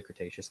in the early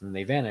Cretaceous, and then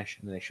they vanish,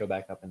 and then they show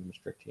back up in the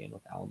Maastrichtian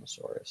with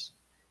Alamosaurus.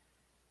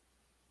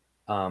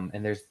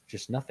 And there's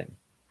just nothing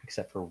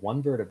except for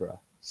one vertebra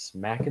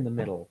smack in the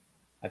middle.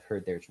 I've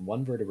heard there's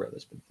one vertebra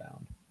that's been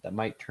found that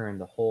might turn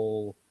the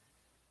whole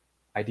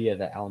idea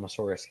that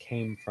Alamosaurus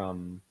came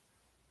from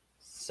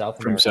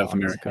South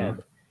America.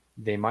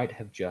 They might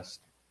have just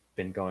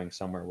been going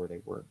somewhere where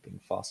they weren't being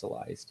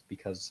fossilized,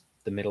 because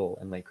the Middle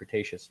and Late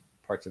Cretaceous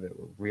parts of it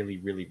were really,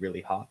 really,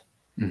 really hot.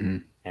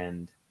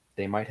 And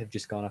they might have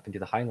just gone up into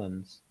the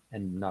highlands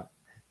and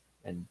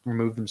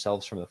removed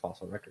themselves from the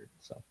fossil record.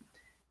 So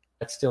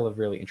that's still a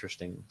really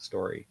interesting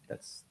story. That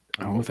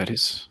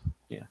is.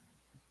 Yeah.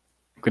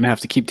 I'm gonna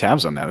have to keep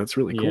tabs on that. That's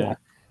really cool. Yeah.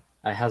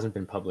 It hasn't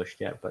been published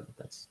yet, but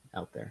that's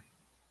out there.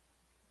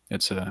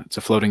 It's a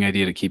floating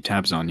idea to keep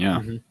tabs on.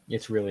 Yeah.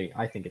 It's really,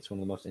 I think it's one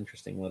of the most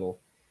interesting little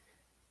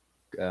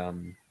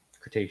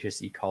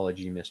Cretaceous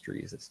ecology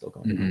mysteries that's still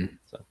going on.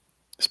 So.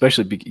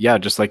 Especially,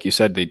 just like you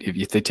said,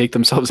 if they take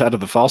themselves out of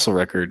the fossil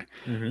record,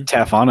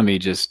 taphonomy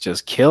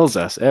just kills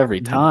us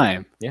every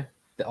time. Yeah,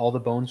 all the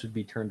bones would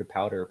be turned to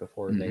powder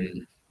before they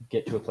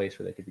get to a place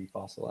where they could be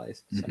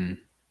fossilized. So,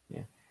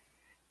 yeah,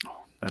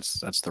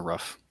 that's the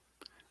rough.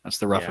 That's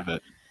the rough of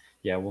it.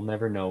 Yeah, we'll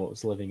never know what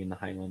was living in the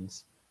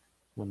highlands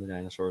when the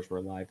dinosaurs were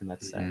alive, and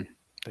that's sad.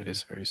 That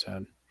is very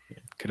sad. Yeah.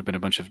 Could have been a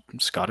bunch of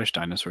Scottish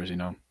dinosaurs, you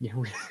know. Yeah,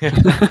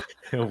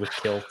 with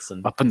kilts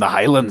and up in the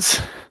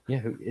highlands.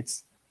 Yeah,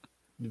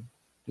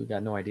 we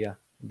got no idea.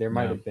 There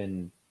might have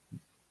been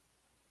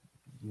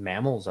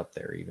mammals up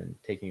there even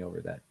taking over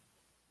that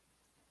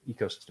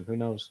ecosystem. Who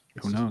knows?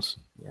 Who knows?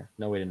 Yeah,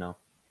 no way to know.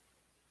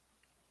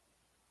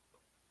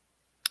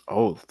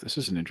 Oh, this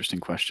is an interesting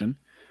question.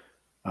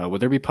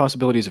 Would there be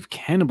possibilities of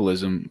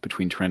cannibalism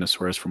between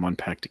Tyrannosaurus from one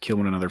pack to kill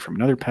one another from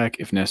another pack,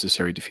 if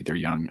necessary, to feed their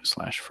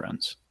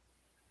young/friends?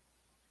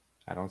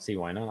 I don't see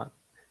why not.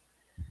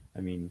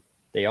 I mean,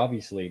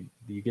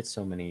 you get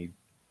so many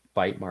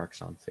bite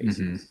marks on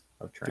faces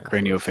of Tyrannosaurus. The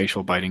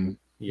craniofacial biting.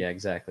 Yeah,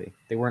 exactly.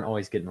 They weren't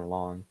always getting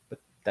along, but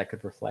that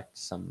could reflect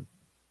some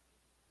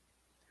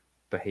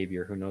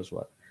behavior. Who knows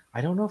what? I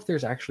don't know if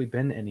there's actually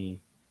been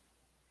any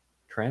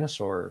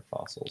Tyrannosaur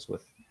fossils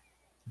with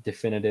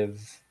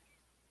definitive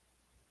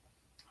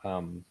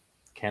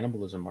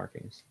cannibalism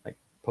markings, like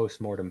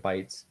post-mortem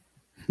bites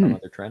from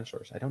other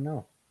Tyrannosaurs. I don't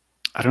know.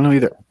 I don't know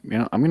either. You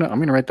know, I'm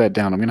gonna write that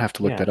down. I'm gonna have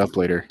to look that up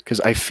later, because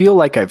I feel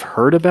like I've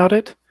heard about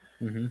it.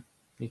 Me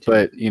too.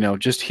 But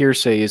just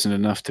hearsay isn't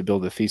enough to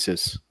build a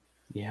thesis.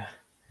 Yeah.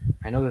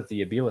 I know that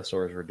the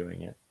Abelosaurs were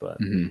doing it, but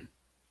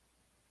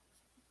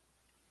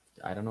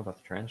I don't know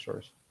about the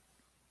Tyrannosaurs.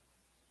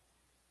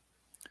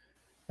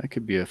 That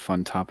could be a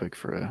fun topic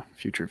for a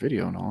future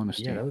video, in all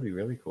honesty. Yeah, that would be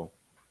really cool.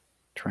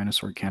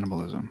 Tyrannosaur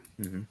cannibalism.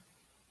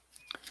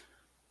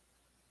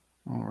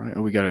 All right.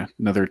 Oh, we got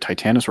another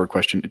Titanosaur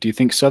question. Do you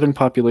think southern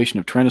population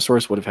of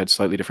Tyrannosaurs would have had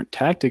slightly different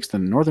tactics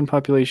than the northern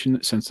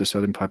population, since the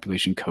southern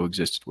population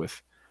coexisted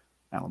with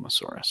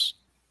Alamosaurus?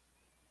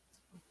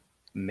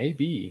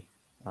 Maybe.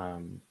 They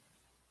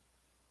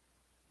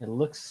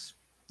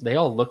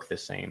all look the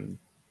same.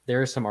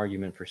 There is some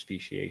argument for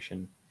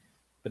speciation,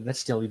 but that's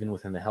still even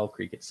within the Hell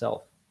Creek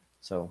itself.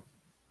 So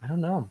I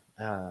don't know.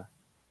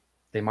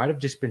 They might have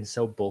just been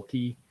so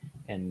bulky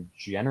and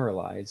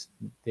generalized.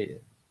 The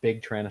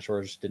big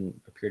Tyrannosaurs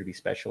didn't appear to be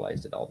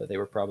specialized at all. That they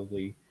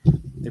probably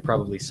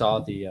saw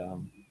the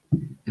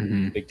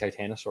big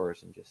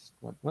Titanosaurs and just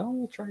went, well,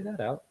 we'll try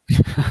that out.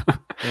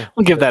 Yeah.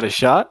 We'll give that a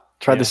shot.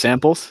 Try the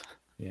samples.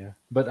 Yeah,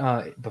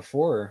 but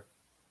before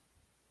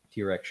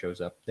T-Rex shows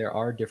up, there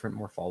are different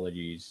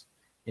morphologies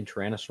in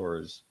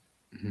Tyrannosaurs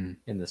in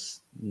the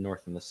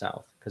north and the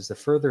south. Because the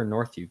further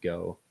north you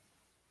go,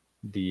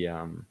 the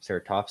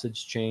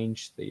ceratopsids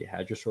change, the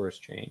hadrosaurs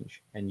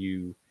change,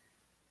 and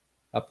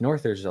up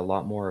north there's a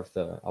lot more of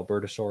the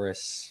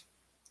Albertosaurus,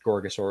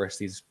 Gorgosaurus,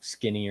 these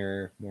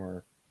skinnier,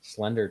 more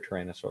slender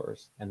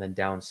Tyrannosaurs. And then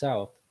down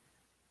south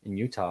in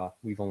Utah,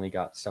 we've only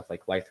got stuff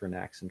like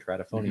Lythronax and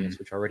Teratophoneus,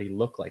 which already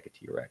look like a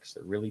T-Rex.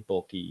 They're really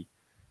bulky.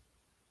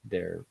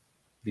 They're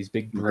these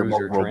big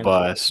bruiser,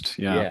 robust.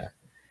 Yeah.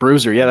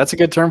 Bruiser. Yeah, that's a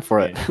good term for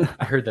it.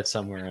 I heard that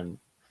somewhere, and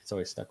it's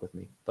always stuck with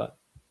me. But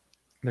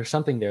there's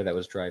something there that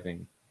was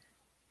driving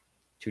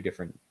two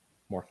different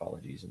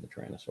morphologies in the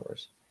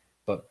Tyrannosaurs.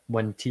 But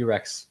when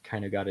T-Rex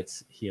kind of got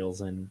its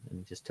heels in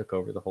and just took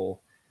over the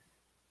whole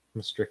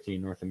from strictly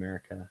North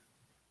America,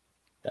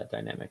 that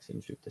dynamic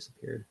seems to have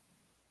disappeared.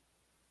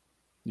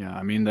 Yeah,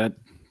 I mean, that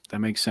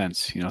makes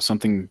sense. You know,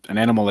 an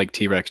animal like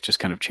T-Rex just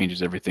kind of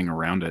changes everything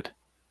around it.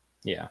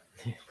 Yeah,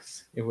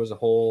 it was a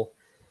whole,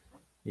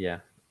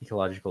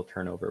 ecological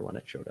turnover when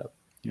it showed up.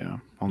 Yeah,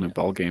 whole new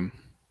ball game.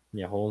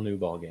 Yeah, whole new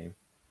ball game.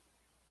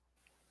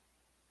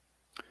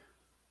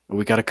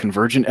 We got a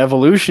convergent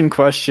evolution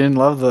question.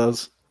 Love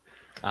those.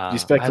 Do you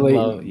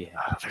speculate?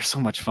 They're so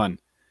much fun.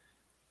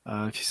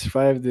 If you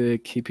survive the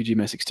KPG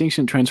mass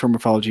extinction, transform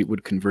morphology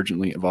would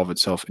convergently evolve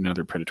itself in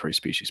another predatory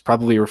species.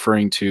 Probably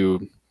referring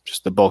to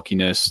just the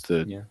bulkiness,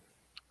 the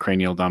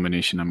cranial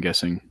domination, I'm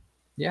guessing.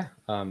 Yeah.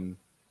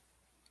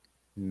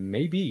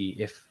 Maybe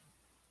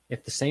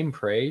if the same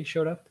prey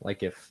showed up,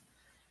 like if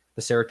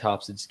the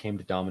ceratopsids came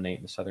to dominate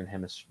in the southern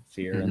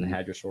hemisphere and the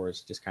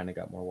hadrosaurs just kind of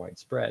got more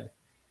widespread,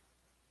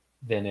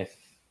 then if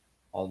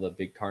all the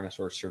big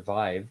carnosaurs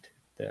survived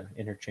the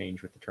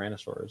interchange with the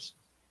tyrannosaurs,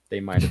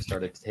 they might have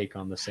started to take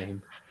on the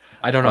same.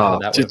 I don't know how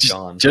that would have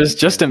gone.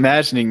 Just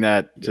imagining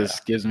that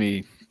just gives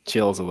me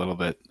chills a little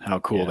bit. How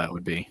cool that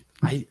would be.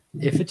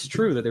 If it's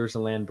true that there was a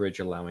land bridge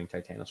allowing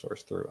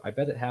titanosaurs through, I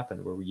bet it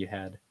happened where you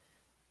had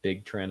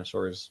big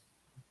tyrannosaurs,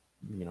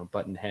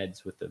 button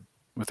heads with the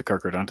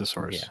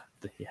Carcharodontosaurs.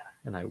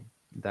 And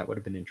that would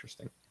have been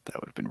interesting. That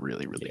would have been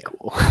really, really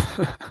cool.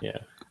 Yeah.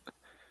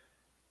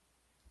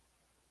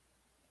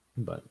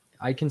 But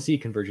I can see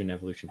convergent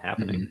evolution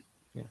happening.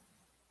 Yeah.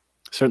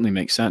 Certainly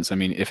makes sense. I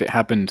mean, if it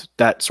happened,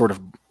 that sort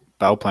of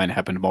bow plan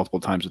happened multiple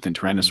times within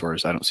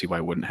Tyrannosaurs, I don't see why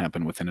it wouldn't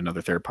happen within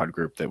another theropod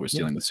group that was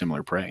dealing with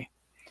similar prey.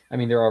 I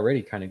mean, they're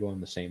already kind of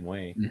going the same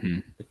way.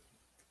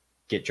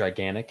 Get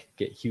gigantic,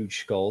 get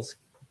huge skulls.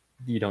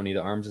 You don't need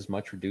the arms as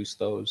much, reduce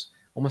those.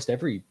 Almost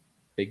every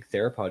big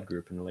theropod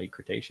group in the late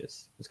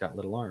Cretaceous has got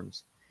little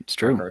arms. It's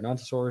true.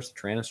 Carcharodontosaurs,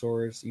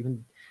 Tyrannosaurs,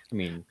 even,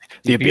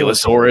 the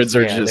Abelosaurids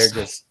are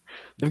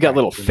they've got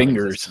little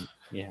fingers.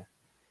 Yeah.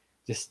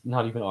 Just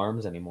not even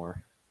arms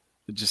anymore.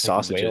 They're just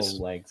sausages.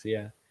 Whale legs,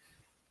 yeah.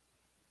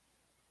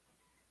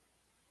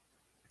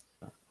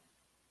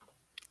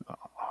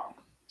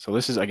 So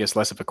this is, I guess,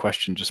 less of a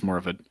question, just more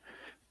of a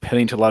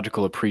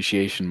paleontological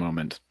appreciation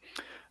moment.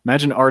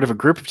 Imagine art of a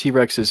group of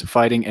T-Rexes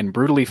fighting and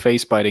brutally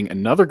face-biting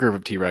another group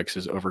of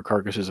T-Rexes over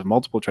carcasses of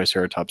multiple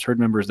Triceratops herd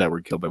members that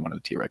were killed by one of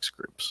the T-Rex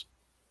groups.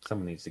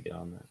 Someone needs to get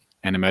on that.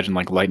 And imagine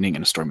like lightning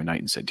and a stormy night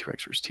and said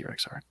T-Rex versus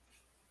T-Rex art.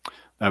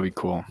 That'd be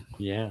cool.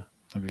 Yeah.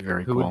 That'd be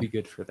very cool. Who would be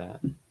good for that?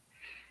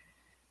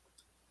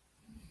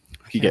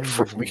 We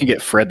could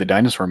get Fred the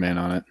Dinosaur Man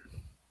on it.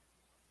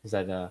 Is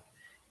that a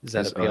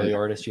paleo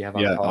artist you have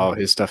on the call? Oh,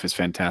 his stuff is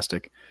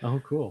fantastic. Oh,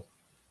 cool.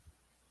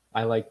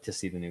 I like to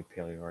see the new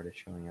paleo artist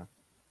showing up.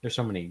 There's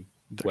so many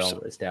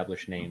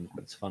well-established names,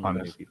 but it's fun when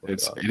new people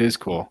show up. It is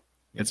cool.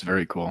 It's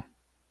very cool.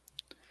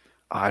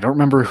 I don't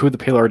remember who the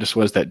paleo artist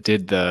was that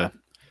did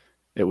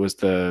it was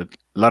the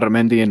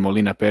Larramendi and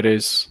Molina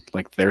Perez,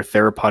 like their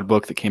theropod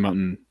book that came out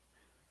in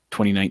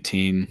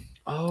 2019.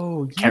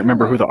 Oh, yeah. Can't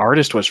remember who the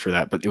artist was for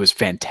that, but it was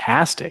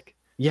fantastic.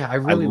 Yeah, I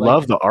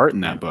love the art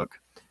in that book.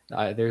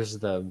 There's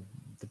the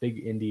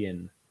big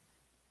Indian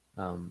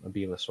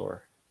Abelosaur.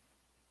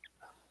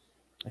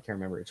 I can't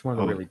remember. It's one of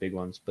the really big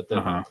ones, but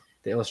the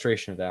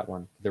illustration of that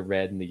one, the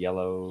red and the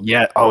yellow.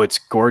 Yeah. Oh, it's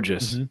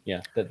gorgeous.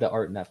 Yeah. The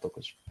art in that book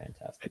was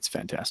fantastic. It's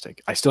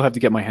fantastic. I still have to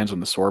get my hands on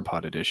the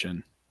sauropod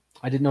edition.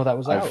 I didn't know that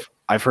was out.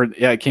 I've heard.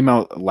 Yeah, it came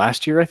out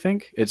last year. I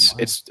think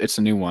it's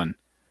a new one,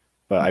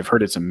 but I've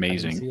heard it's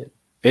amazing. See it.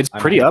 It's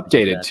pretty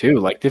updated too.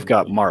 Like they've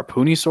got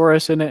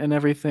Marapunisaurus in it and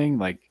everything.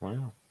 Like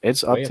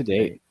it's up to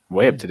date.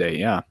 Way up to date.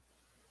 Yeah.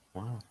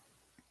 Wow.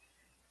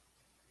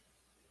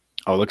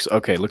 Oh, looks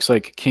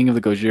like King of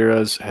the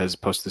Gojiras has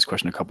posted this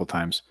question a couple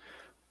times.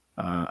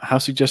 How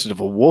suggestive of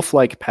a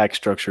wolf-like pack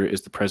structure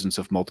is the presence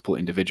of multiple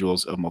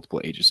individuals of multiple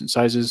ages and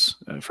sizes?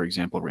 For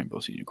example,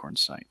 rainbow unicorn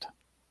site.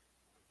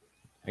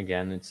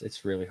 Again,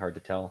 it's really hard to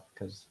tell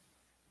because,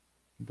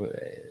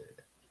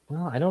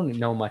 well, I don't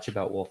know much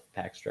about wolf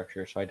pack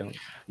structure, so I don't.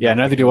 Yeah,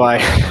 neither do I.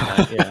 Yeah,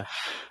 I don't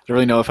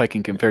really know if I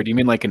can compare. Do you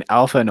mean like an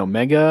alpha and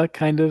omega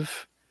kind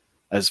of,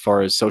 as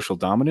far as social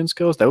dominance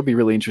goes? That would be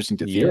really interesting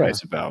to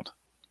theorize about.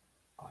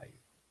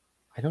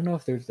 I don't know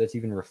if that's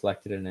even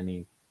reflected in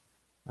any.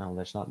 Well,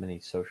 there's not many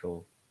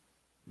social,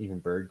 even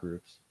bird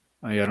groups.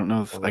 I don't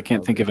know. I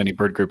can't think of any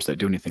bird groups that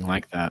do anything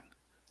like that.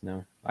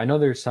 No, I know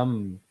there's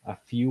a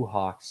few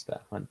hawks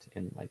that hunt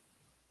in like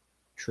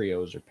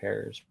trios or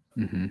pairs.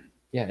 Mm-hmm.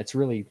 Yeah, it's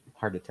really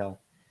hard to tell.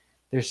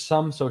 There's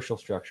some social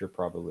structure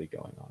probably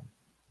going on.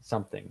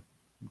 Something.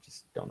 We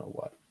just don't know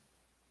what.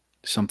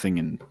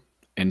 Something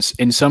in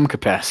some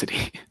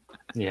capacity.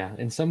 Yeah,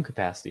 in some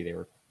capacity they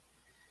were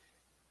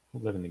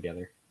living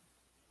together.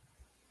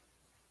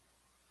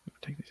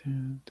 Take the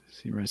to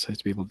see right size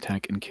to be able to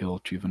attack and kill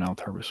juvenile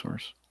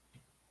Tarbosaurs.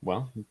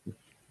 Well, I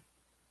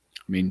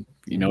mean,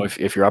 you know,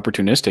 if you're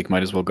opportunistic,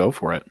 might as well go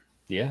for it.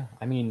 Yeah,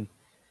 I mean,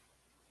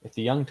 if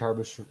the young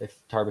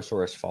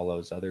Tarbosaurus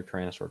follows other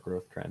Tyrannosaur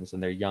growth trends,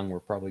 and they're young, we're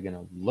probably going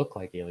to look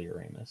like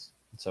Aeolioramus.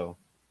 So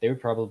they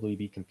would probably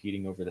be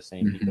competing over the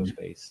same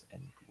ecospace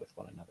and with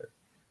one another.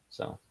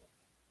 So,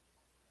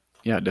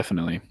 yeah,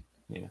 definitely.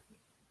 Yeah,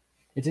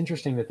 it's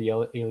interesting that the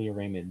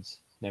Aeolioramids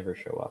never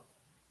show up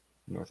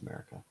in North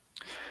America.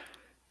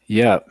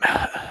 Yeah,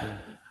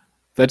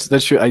 that's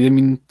true. I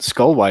mean,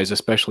 skull-wise,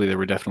 especially, they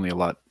were definitely a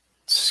lot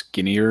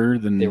skinnier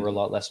than. They were a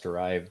lot less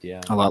derived.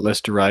 Yeah, a lot less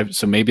derived.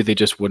 So maybe they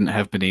just wouldn't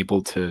have been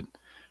able to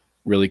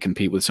really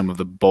compete with some of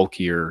the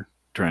bulkier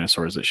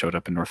Tyrannosaurs that showed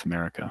up in North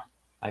America.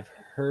 I've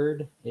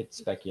heard it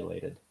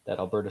speculated that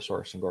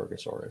Albertosaurus and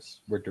Gorgosaurus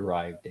were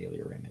derived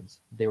Aeolioramids.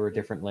 They were a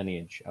different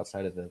lineage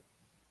outside of the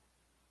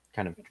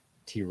kind of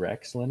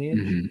T.rex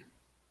lineage,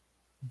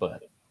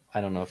 but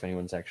I don't know if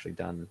anyone's actually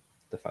done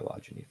the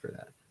phylogeny for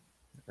that.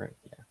 Right?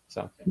 Yeah.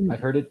 So I've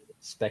heard it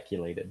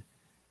speculated.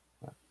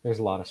 There's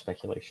a lot of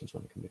speculations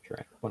when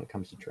it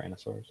comes to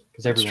Tyrannosaurs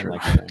because everyone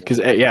likes Tyrannosaurs. Because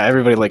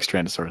everybody likes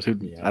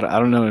Tyrannosaurs. I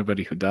don't know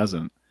anybody who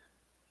doesn't.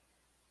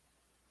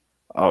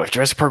 Oh, if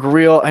Jurassic Park were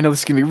real, I know this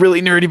is gonna be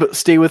really nerdy, but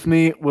stay with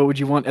me. What would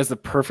you want as the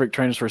perfect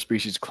Tyrannosaur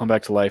species to come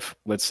back to life?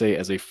 Let's say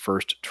as a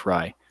first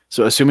try.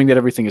 So assuming that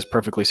everything is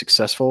perfectly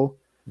successful.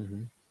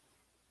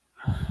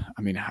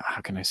 I mean,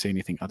 how can I say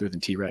anything other than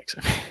T-Rex?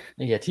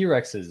 Yeah,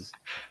 T-Rex is.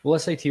 Well,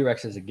 let's say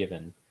T-Rex is a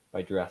given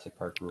by Jurassic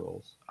Park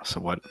rules.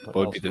 So what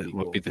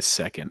would be the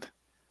second?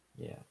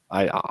 Yeah,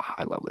 I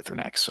love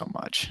Lythornax so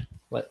much.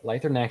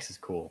 Lythornax is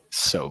cool.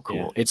 So cool.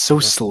 Yeah. It's so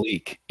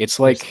sleek. It's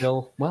like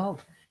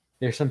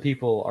there's some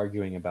people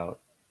arguing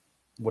about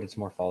what its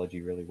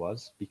morphology really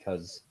was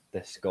because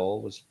the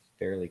skull was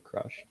fairly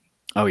crushed.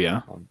 Oh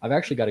yeah. I've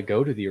actually got to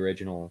go to the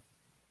original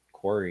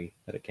quarry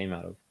that it came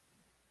out of.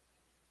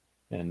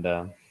 And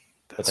but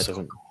that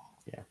doesn't,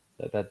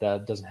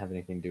 that doesn't have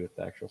anything to do with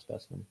the actual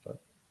specimen. But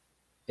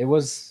it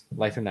was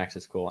Lythornax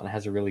is cool, and it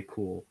has a really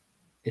cool.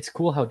 It's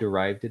cool how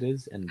derived it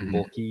is, and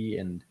bulky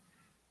and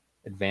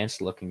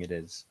advanced looking it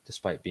is,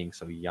 despite being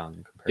so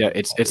young. Compared to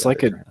it's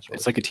like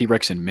a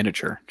T-Rex in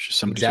miniature. Just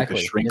somebody took a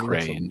shrink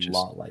ray and just a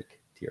lot like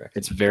T-Rex.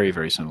 It's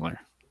very similar.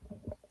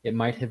 It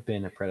might have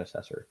been a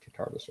predecessor to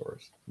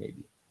Tarbosaurus,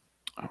 maybe.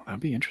 Oh, that'd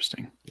be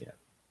interesting. Yeah.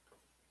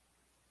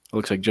 It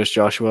looks like just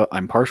Joshua.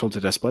 I'm partial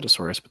to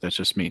Daspletosaurus, but that's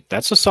just me.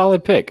 That's a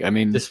solid pick. I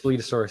mean,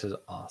 Daspletosaurus is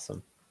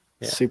awesome.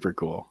 Yeah. Super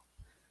cool.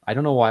 I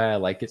don't know why I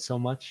like it so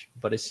much,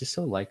 but it's just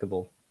so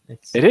likable.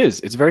 It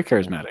is. It's very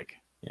charismatic.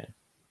 Yeah.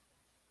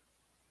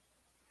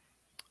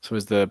 So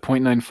is the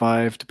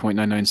 0.95 to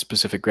 0.99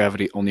 specific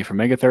gravity only for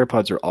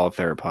megatheropods or all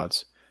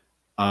theropods?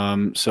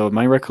 So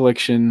my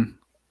recollection,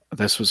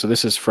 this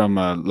is from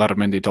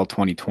Larramendi et al.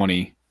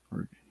 2020,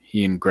 where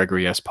he and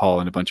Gregory S. Paul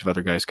and a bunch of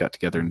other guys got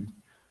together and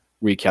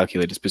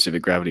recalculated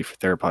specific gravity for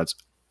theropods.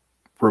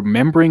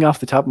 Remembering off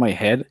the top of my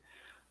head,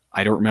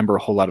 I don't remember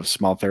a whole lot of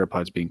small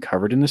theropods being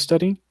covered in this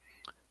study.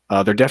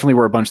 There definitely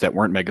were a bunch that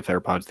weren't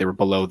megatheropods. They were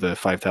below the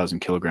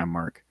 5,000 kilogram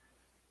mark.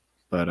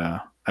 But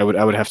I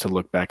would have to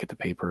look back at the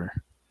paper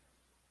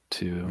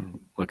to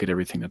look at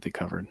everything that they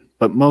covered.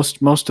 But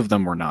most of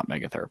them were not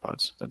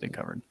megatheropods that they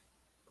covered.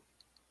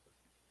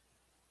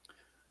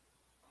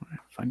 I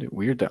find it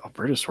weird that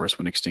Albertosaurus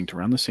went extinct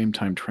around the same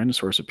time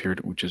Tyrannosaurus appeared,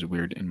 which is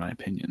weird in my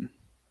opinion.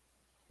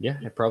 Yeah,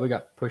 it probably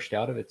got pushed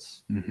out of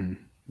its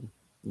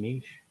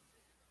niche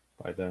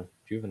by the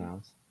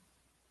juveniles.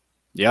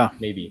 Yeah.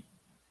 Maybe.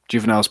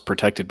 Juveniles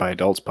protected by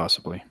adults,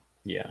 possibly.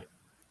 Yeah.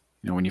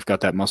 When you've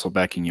got that muscle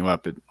backing you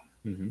up,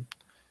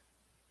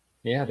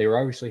 Yeah, they were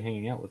obviously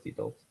hanging out with the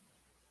adults.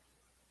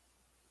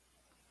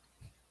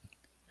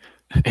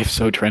 If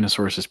so,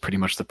 Tyrannosaurus is pretty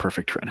much the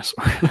perfect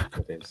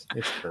Tyrannosaur. It is.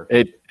 It's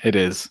perfect. It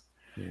is.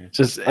 Yeah.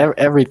 Just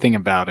everything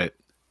about it.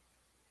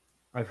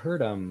 I've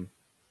heard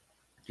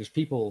just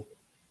people.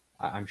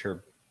 I'm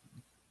sure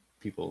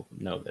people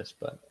know this,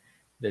 but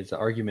there's an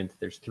argument that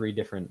there's 3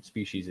 different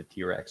species of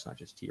T-Rex, not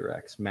just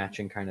T-Rex,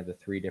 matching kind of the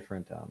 3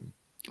 different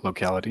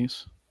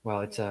Localities.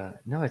 well, it's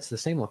no, it's the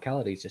same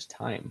locality, it's just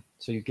time.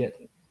 So you get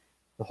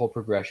the whole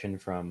progression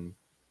from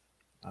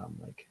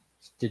like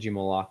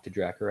Stygimoloch to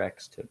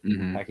Dracorex to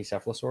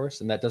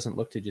Pachycephalosaurus, and that doesn't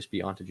look to just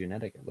be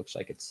ontogenetic. It looks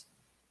like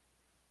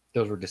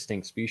those were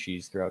distinct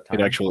species throughout time.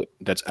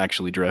 That's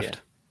actually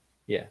drift.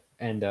 Yeah.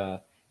 And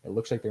it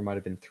looks like there might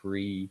have been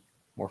 3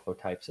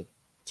 morphotypes of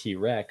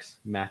T-Rex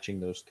matching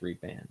those 3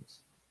 bands.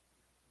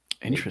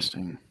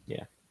 Interesting.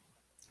 Yeah.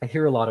 I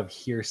hear a lot of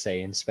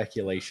hearsay and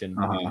speculation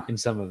in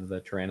some of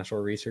the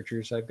Tyrannosaur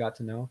researchers I've got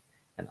to know,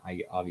 and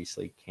I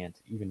obviously can't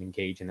even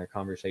engage in their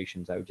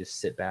conversations. I would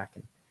just sit back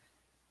and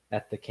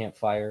at the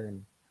campfire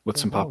and with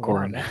some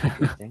popcorn. Wow,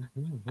 that's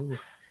interesting.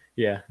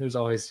 Yeah, it was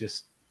always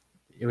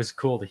it was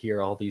cool to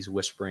hear all these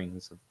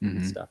whisperings of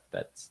stuff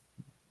that's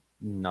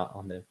not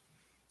on the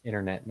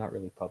internet, not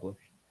really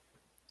published.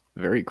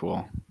 Very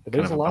cool. But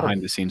there's kind of a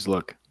behind the scenes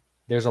look.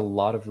 There's a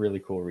lot of really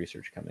cool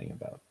research coming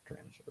about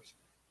Tyrannosaurs.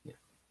 Yeah.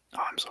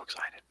 Oh, I'm so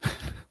excited.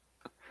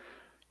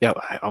 Yeah,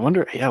 I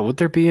wonder, would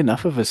there be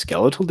enough of a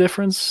skeletal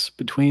difference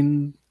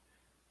between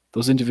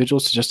those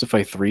individuals to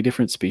justify 3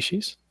 different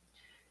species?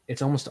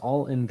 It's almost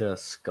all in the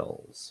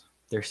skulls.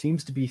 There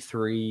seems to be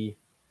 3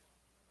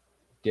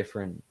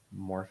 different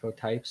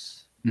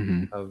morphotypes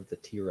of the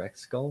T-Rex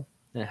skull,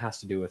 and it has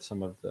to do with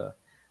some of the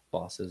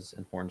bosses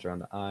and horns around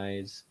the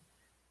eyes.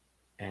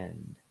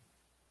 And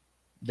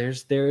there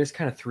is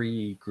kind of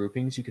 3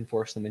 groupings you can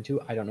force them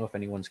into. I don't know if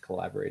anyone's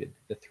collaborated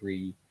the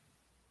 3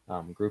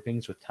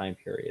 groupings with time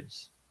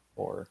periods,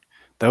 or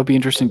that would be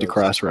interesting to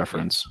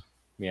cross-reference.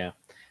 Yeah,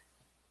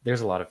 there's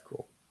a lot of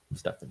cool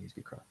stuff that needs to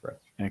be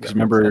cross-referenced. Yeah, because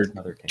remember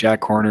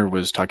Jack Horner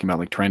was talking about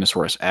like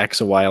Tyrannosaurus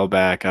X a while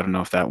back. I don't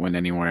know if that went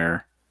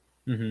anywhere.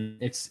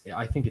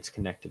 I think it's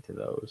connected to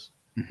those.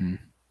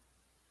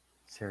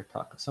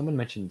 Someone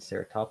mentioned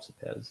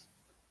Ceratopsipes.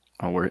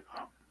 Oh,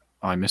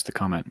 I missed the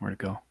comment. Where'd it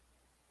go?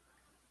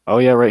 Oh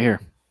yeah, right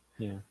here.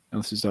 Yeah.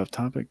 This is off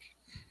topic.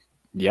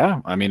 Yeah,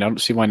 I mean, I don't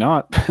see why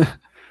not.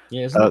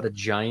 Yeah, isn't that the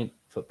giant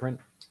footprint?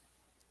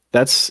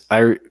 That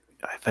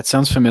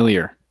sounds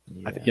familiar.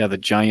 Yeah, the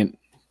giant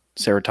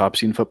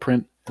ceratopsian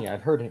footprint. Yeah,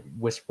 I've heard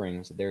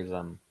whisperings that there's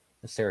a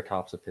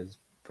Ceratopsipes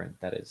print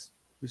that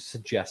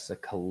suggests a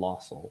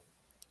colossal,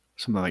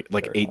 something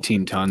like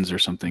 18 tons or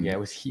something. Yeah, it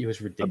was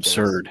ridiculous.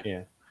 Absurd.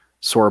 Yeah,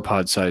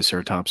 sauropod sized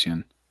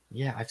ceratopsian.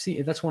 Yeah, I've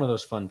seen that's one of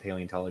those fun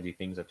paleontology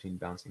things I've seen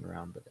bouncing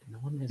around, but no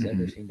one has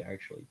ever seemed to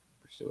actually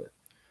pursue it.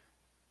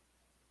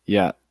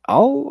 Yeah,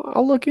 I'll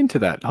look into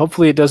that.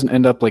 Hopefully, it doesn't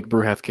end up like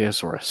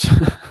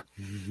Bruhathchaeosaurus.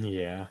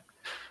 Yeah,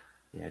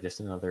 just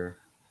another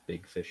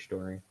big fish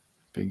story.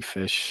 Big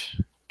fish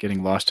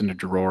getting lost in a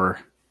drawer.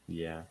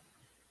 Yeah,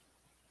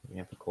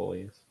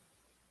 Amphicolius.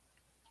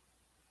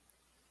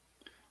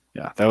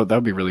 Yeah, that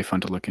would be really fun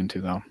to look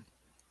into, though.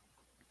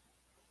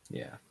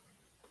 Yeah.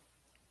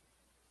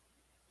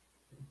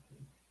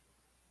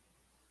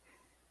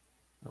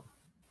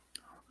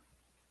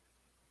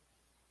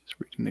 Just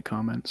reading the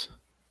comments.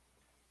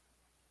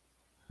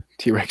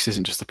 T-Rex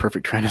isn't just the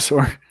perfect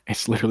Tyrannosaur.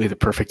 It's literally the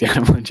perfect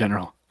animal in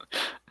general.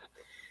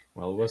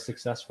 Well, it was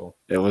successful.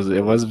 It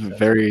was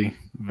very,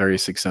 very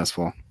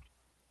successful.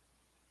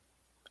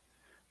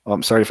 Well,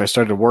 I'm sorry if I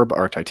started a war, but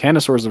our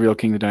Titanosaur is the real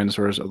king of the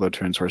dinosaurs, although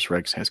Tyrannosaurus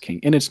Rex has king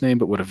in its name,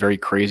 but would a very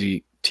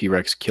crazy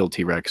T-Rex kill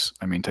T-Rex?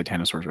 I mean,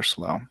 Titanosaurs are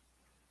slow.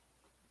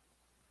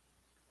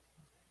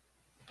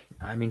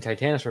 I mean,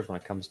 Titanosaurs, when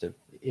it comes to,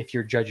 if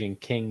you're judging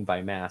king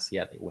by mass,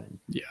 yeah, they win.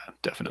 Yeah,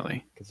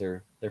 definitely. Because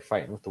they're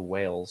fighting with the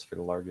whales for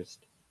the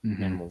largest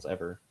animals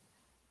ever.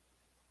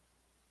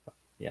 But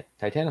yeah,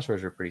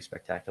 Titanosaurs are pretty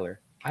spectacular.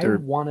 I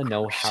want to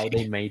know how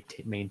they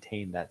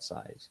maintain that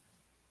size.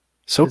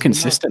 So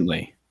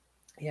consistently.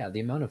 The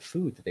amount of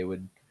food that they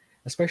would,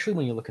 especially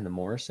when you look in the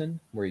Morrison,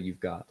 where you've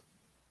got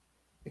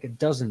like a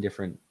dozen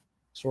different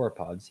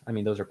sauropods. I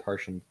mean, those are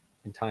partitioned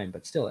in time,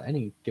 but still, at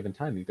any given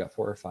time, you've got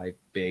 4 or 5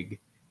 big,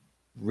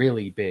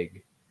 really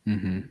big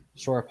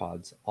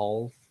sauropods,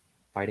 all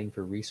fighting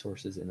for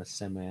resources in a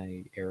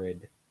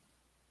semi-arid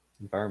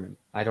environment.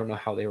 I don't know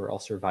how they were all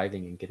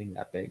surviving and getting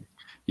that big.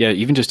 Yeah,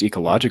 even just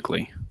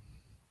ecologically.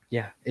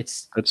 Yeah,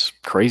 that's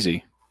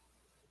crazy.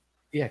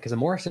 Yeah, because the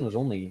Morrison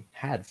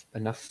had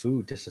enough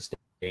food to sustain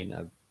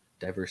a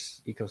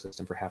diverse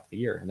ecosystem for half the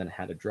year, and then it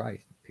had a dry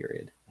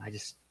period.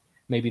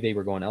 Maybe they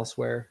were going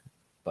elsewhere,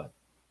 but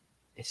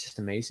it's just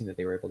amazing that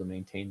they were able to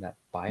maintain that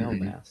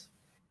biomass.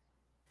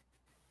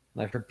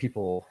 And I've heard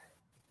people,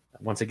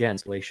 once again,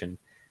 speculation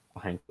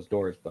behind closed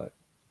doors, but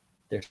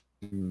there's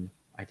some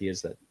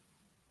ideas that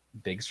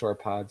big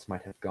sauropods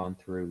might have gone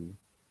through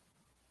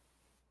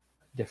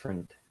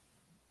different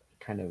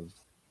kind of,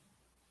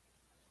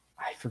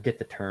 I forget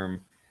the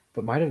term,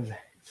 but might have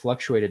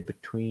fluctuated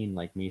between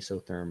like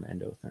mesotherm,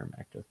 endotherm,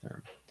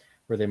 ectotherm,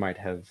 where they might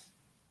have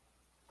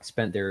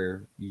spent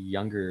their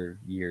younger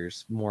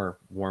years more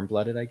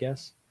warm-blooded, I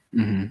guess,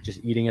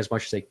 just eating as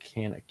much as they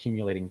can,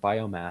 accumulating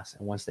biomass.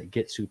 And once they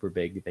get super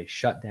big, they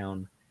shut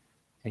down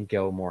and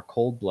go more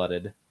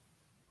cold-blooded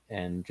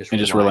and just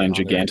rely on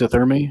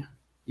gigantothermy.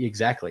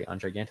 Exactly, on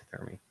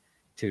gigantothermy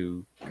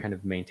to kind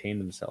of maintain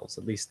themselves,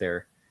 at least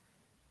their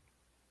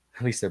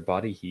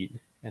body heat,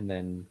 and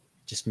then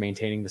just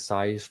maintaining the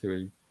size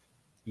through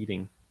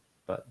eating.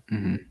 But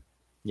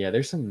yeah,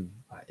 there's some.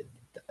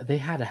 They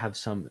had to have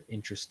some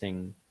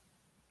interesting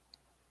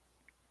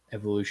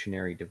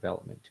evolutionary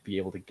development to be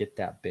able to get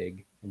that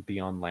big and be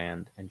on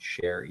land and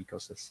share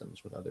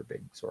ecosystems with other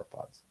big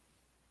sauropods.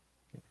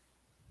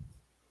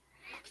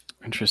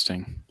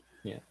 Interesting.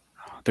 Yeah.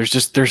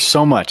 There's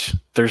so much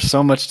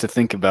to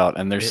think about,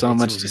 and there's so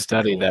much to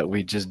study that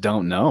we just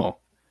don't know.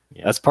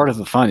 Yeah. That's part of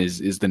the fun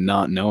is the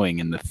not knowing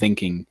and the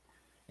thinking,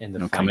 and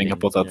the coming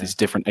up with all these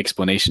different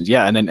explanations.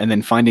 Yeah, and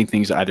then finding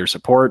things that either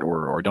support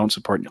or don't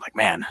support, and you're like,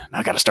 man,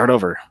 I got to start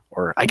over,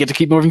 or I get to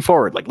keep moving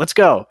forward. Like, let's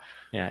go.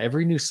 Yeah,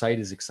 every new site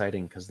is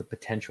exciting because the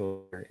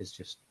potential is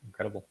just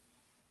incredible.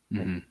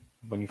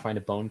 When you find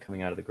a bone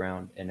coming out of the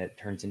ground and it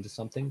turns into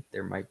something,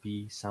 there might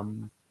be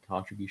some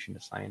contribution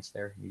to science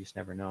there. You just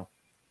never know.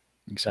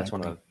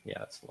 Exactly.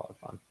 That's a lot of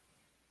fun.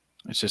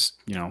 It's just,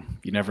 you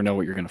never know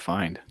what you're going to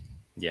find.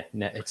 Yeah,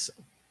 it's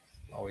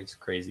always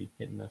crazy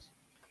hitting this.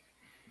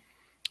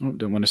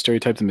 Don't want to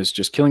stereotype them as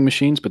just killing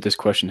machines, but this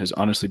question has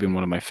honestly been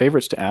one of my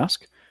favorites to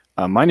ask.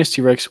 Minus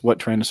T-Rex, what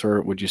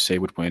Tyrannosaur would you say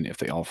would win if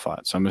they all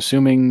fought? So I'm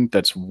assuming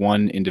that's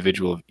one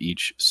individual of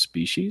each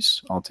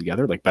species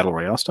altogether, like Battle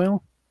Royale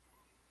style.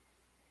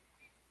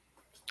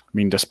 I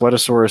mean,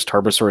 Daspletosaurus,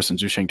 Tarbosaurus, and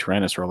Zhusheng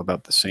Tyrannus are all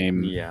about the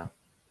same. Yeah.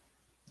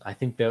 I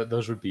think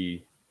those would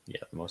be, the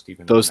most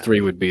even. Those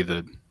three would be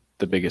the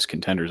biggest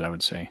contenders, I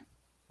would say.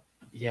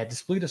 Yeah,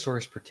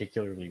 Daspletosaurus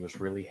particularly was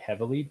really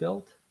heavily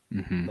built,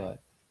 but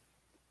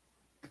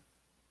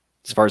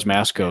as far as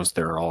mass goes,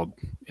 they're all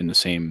in the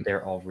same.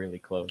 They're all really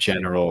close.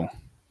 General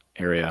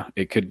area.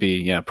 It could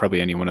be, probably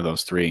any one of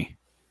those three.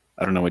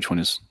 I don't know which one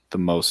is the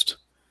most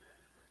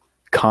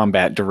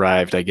combat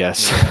derived, I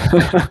guess.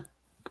 Yeah.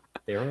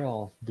 They were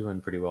all doing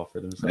pretty well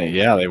for themselves.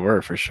 Yeah, they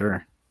were for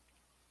sure.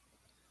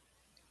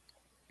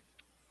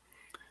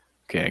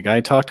 Okay, a guy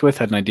I talked with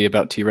had an idea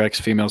about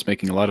T-Rex. Females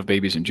making a lot of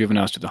babies and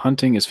juveniles to the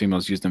hunting as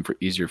females use them for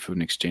easier food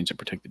and exchange to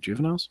protect the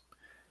juveniles.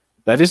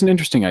 That is an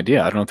interesting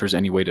idea. I don't know if there's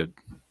any way to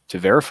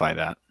verify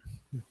that.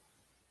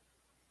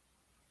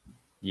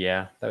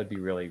 Yeah, that would be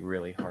really,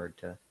 really hard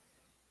to.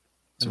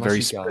 It's a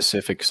very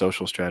specific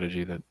social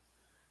strategy that would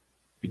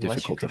be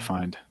difficult to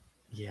find.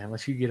 Yeah,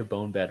 unless you get a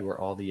bone bed where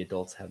all the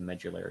adults have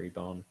medullary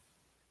bone,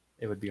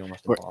 it would be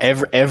almost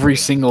impossible. Every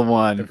single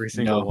one. Every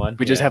single one.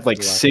 We just have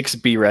like 6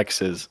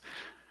 B-Rexes.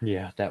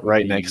 Yeah, that would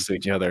right next to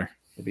each other.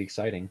 It'd be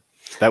exciting.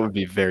 That would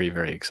be very,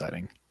 very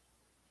exciting.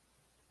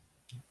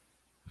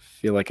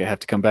 Feel like I have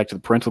to come back to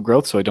the parental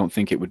growth, so I don't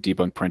think it would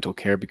debunk parental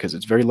care because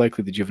it's very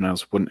likely the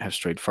juveniles wouldn't have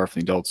strayed far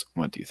from the adults.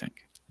 What do you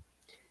think?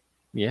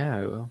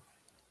 Yeah, well,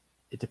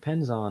 it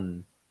depends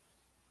on.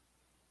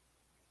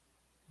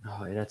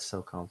 Oh, that's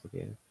so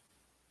complicated.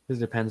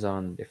 Because it depends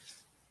on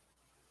if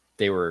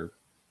they were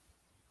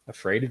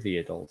afraid of the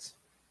adults.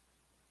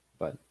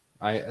 But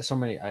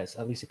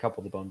at least a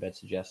couple of the bone beds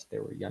suggest they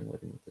were young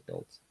living with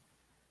adults.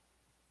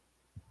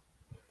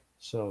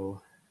 So,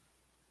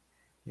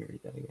 let me read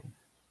that again.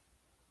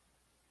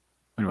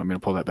 You want me to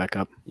pull that back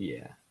up?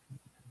 Yeah.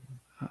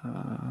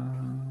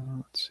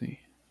 Let's see.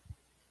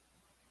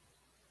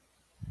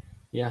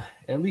 Yeah,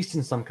 at least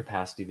in some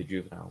capacity, the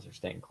juveniles are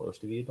staying close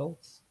to the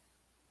adults.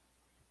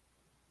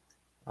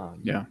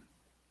 Yeah.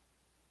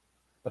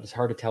 But it's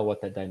hard to tell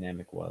what that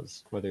dynamic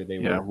was. Whether they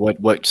were. Yeah,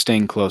 what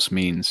staying close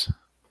means.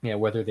 Yeah,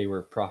 whether they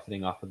were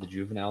profiting off of the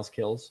juveniles'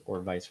 kills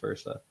or vice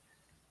versa.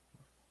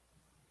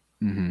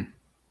 Let's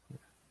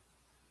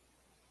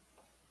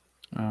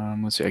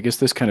see. I guess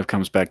this kind of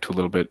comes back to a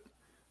little bit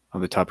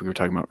of the topic we were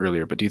talking about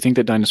earlier, but do you think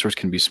that dinosaurs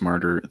can be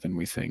smarter than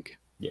we think?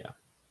 Yeah.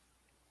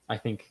 I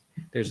think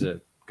there's a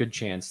good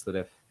chance that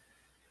if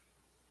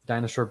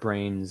dinosaur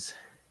brains,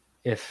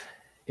 if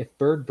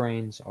bird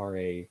brains are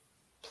a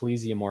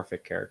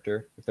plesiomorphic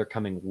character, if they're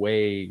coming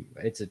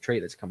it's a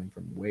trait that's coming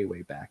from way,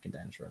 way back in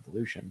dinosaur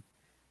evolution,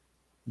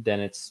 then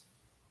it's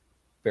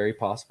very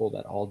possible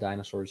that all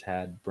dinosaurs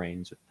had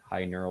brains with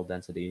high neural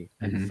density,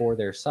 and for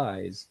their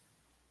size,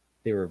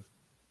 they were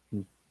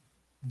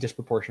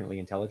disproportionately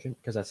intelligent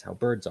because that's how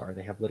birds are.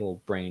 They have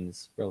little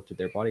brains relative to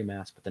their body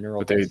mass, but the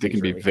neural density they can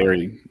be really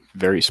very,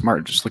 very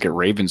smart. Just look at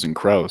ravens and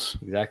crows.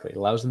 Exactly. It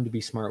allows them to be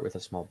smart with a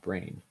small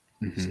brain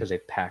just because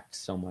they've packed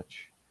so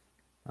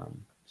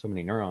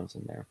many neurons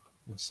in there.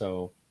 And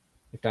so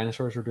if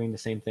dinosaurs were doing the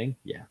same thing,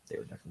 yeah, they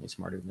were definitely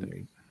smarter than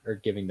we are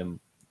giving them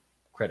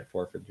credit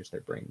for just their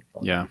brain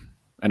volume. Yeah.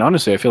 And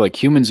honestly, I feel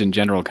like humans in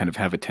general kind of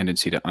have a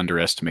tendency to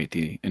underestimate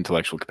the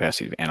intellectual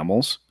capacity of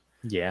animals.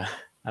 Yeah,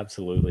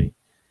 absolutely.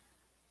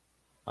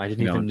 I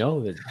didn't even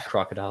know that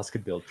crocodiles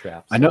could build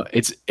traps. I know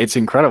it's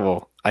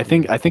incredible. I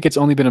think it's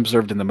only been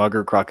observed in the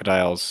mugger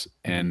crocodiles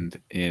and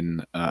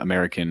in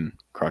American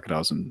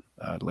crocodiles in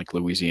like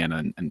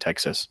Louisiana and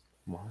Texas.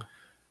 Wow.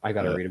 I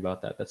got to read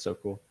about that. That's so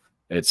cool.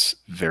 It's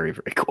very,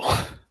 very cool.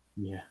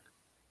 Yeah.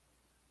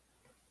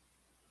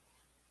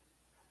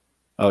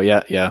 Oh,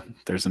 yeah.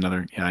 There's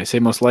another. Yeah, I say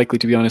most likely,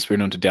 to be honest, we're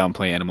known to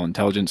downplay animal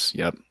intelligence.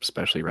 Yep,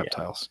 especially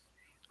reptiles.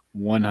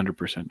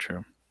 100%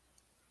 true.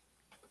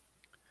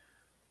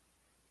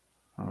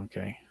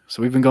 Okay.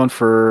 So we've been going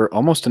for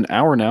almost an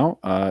hour now.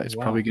 It's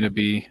probably going to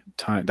be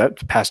time.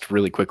 That passed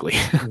really quickly.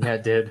 Yeah,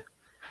 it did.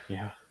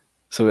 Yeah.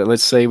 So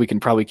let's say we can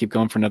probably keep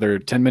going for another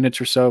 10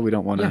 minutes or so. We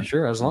don't want to. Yeah,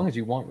 sure. As long as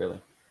you want,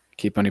 really.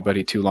 Keep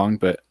anybody too long,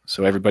 but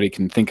so everybody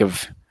can think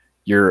of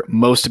your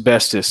most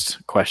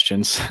bestest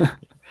questions.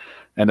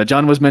 And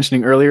John was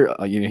mentioning earlier,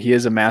 he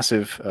is a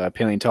massive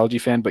paleontology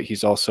fan, but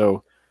he's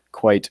also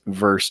quite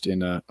versed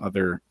in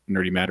other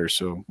nerdy matters.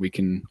 So we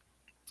can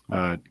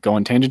go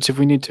on tangents if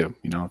we need to.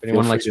 If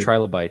anyone likes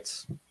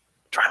trilobites.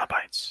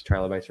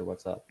 Trilobites are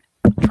what's up.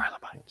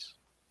 Trilobites.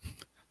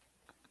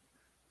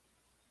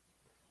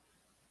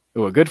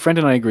 Oh, a good friend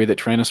and I agree that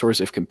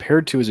Tyrannosaurs, if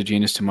compared to as a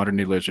genus to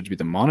modern-day lizards, would be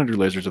the monitor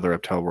lizards of the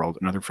reptile world.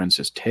 Another friend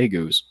says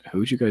tegus. Who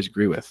would you guys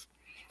agree with?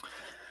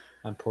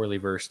 I'm poorly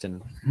versed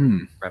in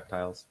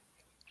reptiles.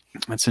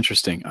 That's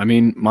interesting. I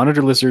mean,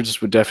 monitor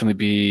lizards would definitely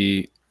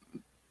be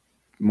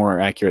more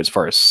accurate as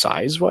far as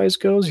size-wise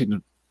goes.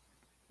 The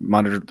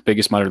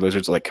biggest monitor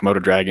lizards like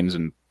Komodo dragons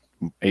and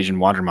Asian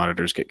water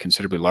monitors get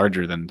considerably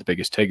larger than the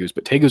biggest tegus.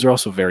 But tegus are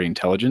also very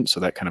intelligent, so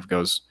that kind of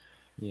goes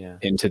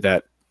into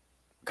that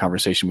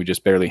conversation we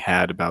just barely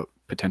had about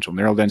potential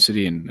mineral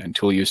density and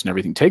tool use and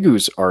everything.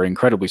 Tegus are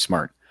incredibly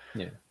smart.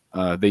 Yeah.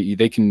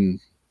 They can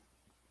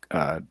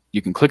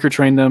you can clicker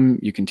train them.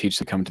 You can teach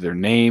them to come to their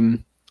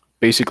name.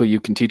 Basically, you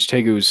can teach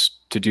tegus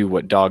to do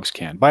what dogs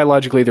can.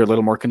 Biologically, they're a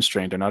little more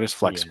constrained. They're not as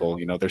flexible.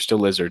 They're still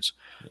lizards,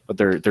 but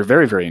they're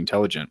very, very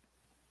intelligent.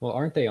 Well,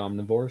 aren't they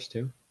omnivores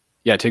too?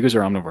 Yeah, tegus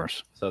are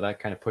omnivores. So that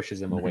kind of pushes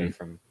them away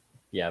from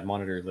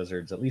monitor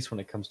lizards. At least when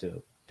it comes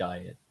to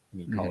diet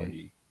and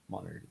ecology,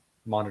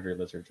 monitor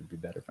lizards would be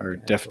better. Are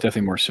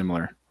definitely more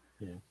similar.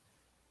 Yeah.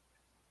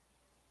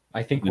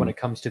 I think when it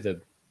comes to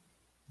the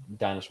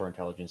dinosaur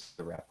intelligence,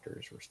 the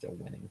raptors were still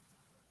winning.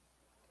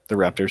 The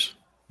raptors.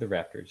 The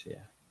raptors, yeah.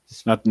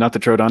 Not the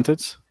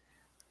troodontids?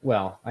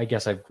 Well, I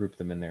guess I've grouped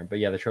them in there. But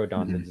yeah, the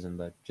troodontids and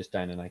the just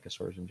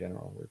Deinonychosaurs in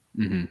general were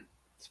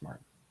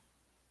smart.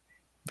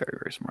 Very,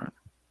 very smart.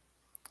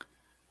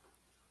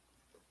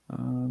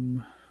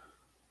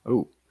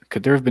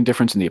 Could there have been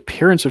difference in the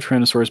appearance of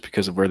Tyrannosaurs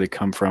because of where they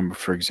come from,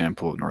 for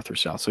example, north or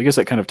south? So I guess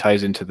that kind of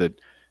ties into the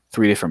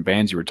 3 different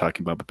bands you were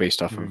talking about, but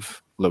based off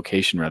of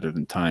location rather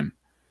than time.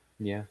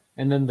 Yeah.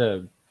 And then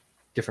the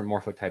different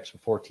morphotypes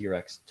before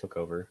T.rex took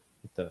over.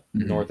 The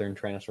northern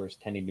Tyrannosaurs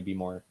tending to be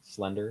more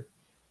slender,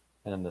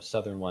 and then the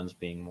southern ones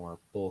being more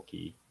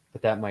bulky.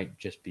 But that might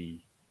just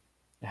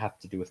have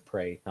to do with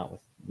prey, not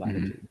with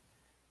latitude.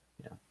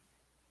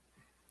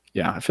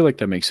 Yeah, I feel like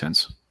that makes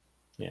sense.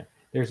 Yeah.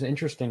 There's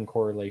interesting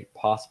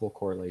possible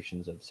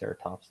correlations of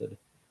ceratopsid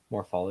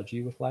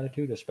morphology with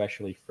latitude,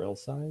 especially frill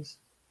size,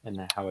 and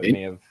how it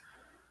may have...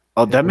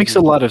 Oh, that makes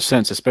a lot of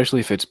sense, especially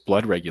if it's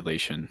blood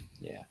regulation.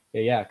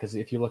 Yeah, because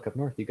if you look up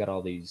north, you got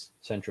all these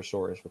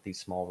centrosaurs with these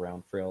small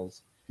round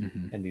frills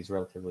and these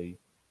relatively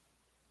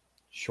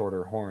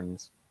shorter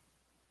horns,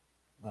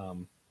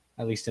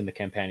 at least in the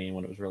Campanian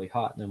when it was really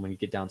hot. And then when you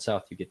get down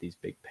south, you get these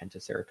big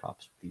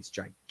pentaceratops with these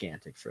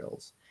gigantic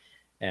frills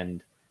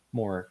and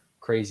more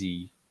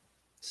crazy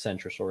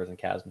centrosaurs and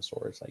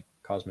chasmosaurs like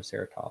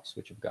Cosmoceratops,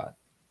 which have got,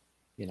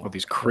 all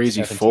these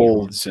crazy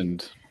folds.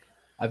 And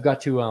I've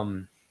got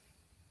to,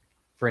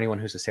 for anyone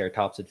who's a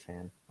ceratopsid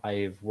fan,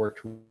 I've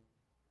worked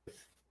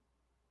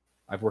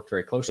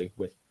very closely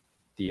with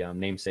the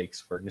namesakes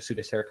for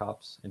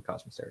Nasutoceratops and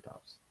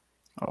Cosmoceratops.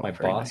 My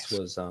boss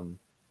was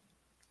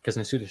because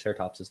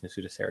Nasutoceratops is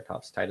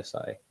Nasutoceratops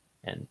titusii,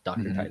 and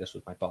Dr. Titus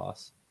was my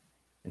boss,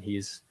 and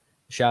he's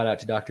shout out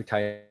to Dr.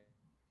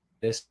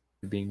 Titus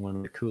for being one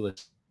of the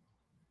coolest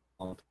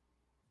on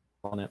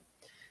it.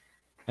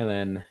 And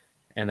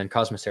then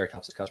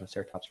Cosmoceratops is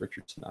Cosmoceratops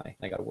Richardson.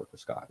 I got to work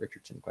with Scott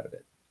Richardson quite a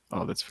bit.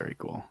 Oh, that's very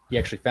cool. He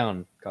actually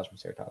found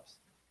Cosmoceratops,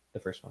 the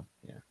first one.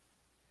 Yeah.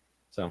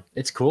 So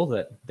it's cool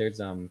that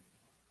there's I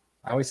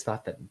always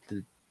thought that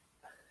the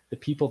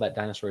people that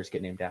dinosaurs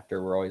get named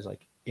after were always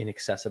like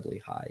inaccessibly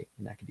high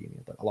in academia,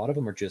 but a lot of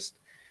them are just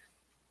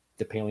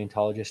the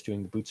paleontologists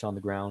doing the boots on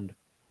the ground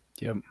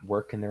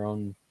work in their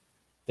own.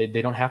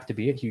 They don't have to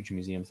be at huge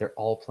museums. They're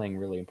all playing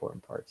really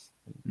important parts.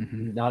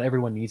 Not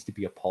everyone needs to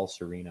be a Paul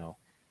Sereno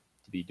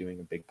to be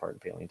doing a big part in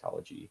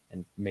paleontology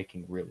and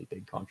making really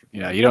big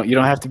contributions. Yeah, you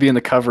don't have to be in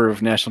the cover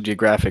of National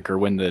Geographic or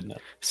win the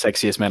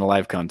Sexiest Man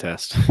Alive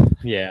contest.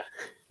 Yeah.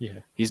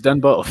 He's done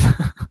both.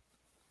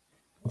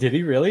 Did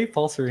he really?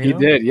 Paul He Sereno?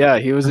 did, yeah.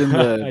 He was in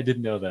the. I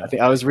didn't know I that.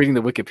 think I was reading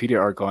the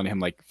Wikipedia article on him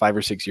like 5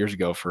 or 6 years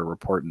ago for a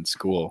report in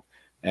school,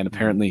 and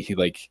apparently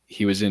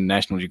he was in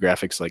National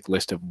Geographic's like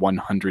list of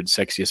 100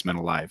 sexiest men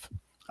alive.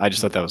 I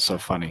just thought that was so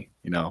funny,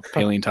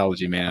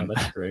 paleontology, Oh, man.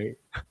 that's great.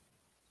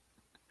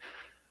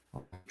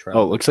 Oh, it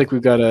Travel. looks like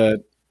we've got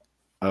a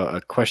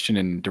question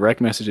in direct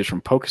messages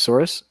from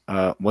Pokesaurus.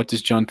 What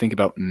does John think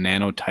about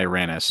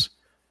Nanotyrannus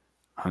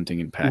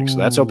hunting in packs? So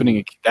Ooh, that's opening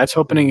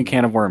a ooh,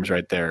 can of worms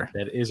right there.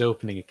 that is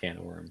opening a can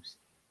of worms.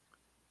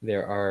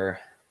 There are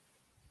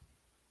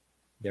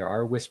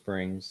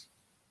whisperings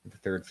of the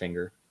third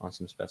finger on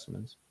some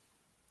specimens.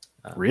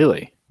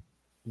 Really?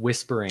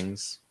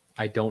 Whisperings.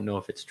 I don't know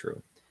if it's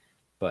true,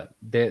 but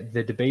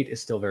the debate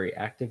is still very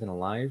active and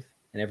alive.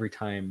 And every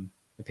time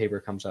the paper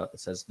comes out that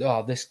says,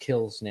 "Oh, this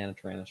kills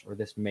Nanotyrannus" or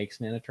 "This makes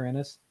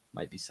Nanotyrannus,"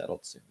 might be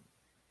settled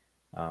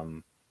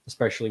soon.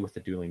 Especially with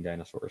the dueling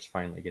dinosaurs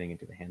finally getting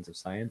into the hands of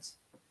science.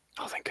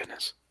 Oh, thank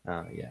goodness.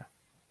 Yeah,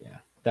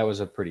 that was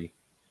a pretty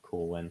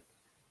cool win,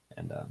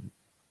 and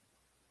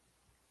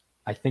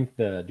I think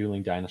the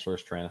dueling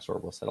dinosaurs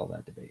Tyrannosaur will settle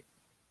that debate.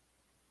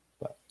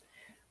 But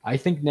I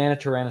think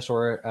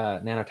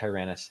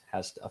Nanotyrannus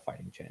has a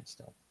fighting chance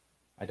still.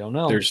 I don't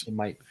know.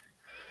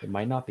 It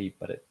might not be,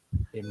 but it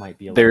might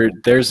be a little.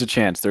 There's a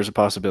chance. There's a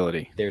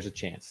possibility. There's a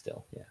chance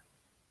still. Yeah.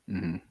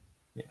 Mm-hmm.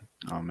 Yeah.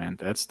 Oh man,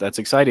 that's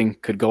exciting.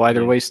 Could go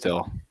either way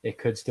still. It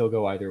could still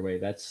go either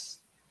way.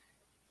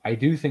 I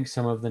do think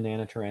some of the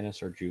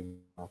Nanotyrannus are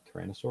juvenile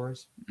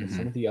Tyrannosaurs, but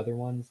some of the other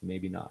ones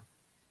maybe not.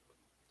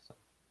 So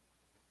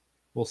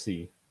we'll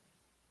see.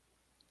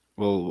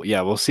 Well, yeah,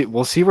 we'll see.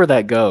 We'll see where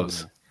that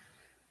goes. Yeah.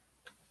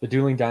 The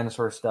dueling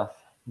dinosaur stuff,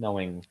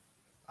 knowing,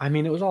 I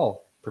mean, it was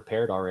all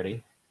prepared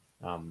already,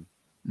 and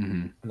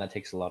that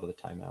takes a lot of the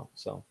time out.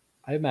 So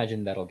I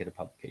imagine that'll get a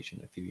publication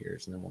in a few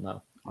years, and then we'll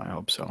know. I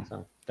hope so.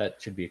 So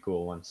that should be a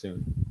cool one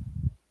soon.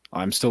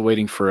 I'm still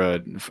waiting for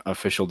an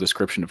official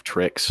description of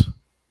Trix.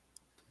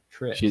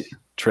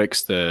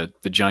 Trix, the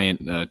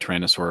giant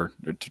Tyrannosaur,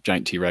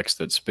 giant T.rex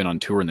that's been on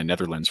tour in the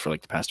Netherlands for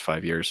like the past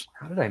 5 years.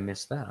 How did I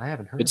miss that? I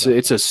haven't heard.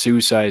 It's a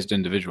Sioux-sized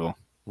individual.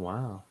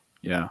 Wow.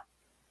 Yeah.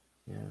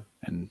 Yeah.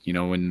 And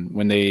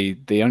when they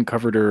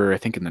uncovered her, I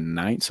think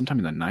sometime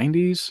in the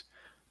 90s,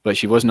 but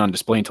she wasn't on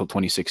display until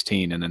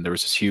 2016, and then there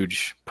was this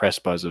huge press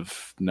buzz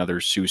of another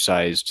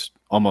Sioux-sized,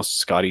 almost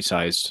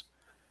Scotty-sized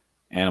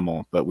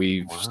animal, but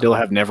we still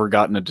have never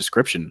gotten a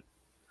description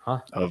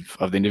of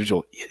the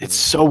individual. It's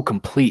so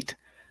complete.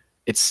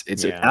 It's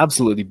an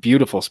absolutely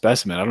beautiful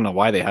specimen. I don't know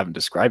why they haven't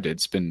described it.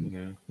 It's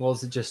been well.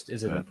 Is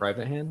it in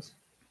private hands?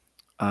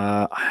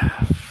 I'm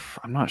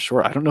not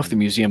sure. I don't know if the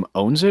museum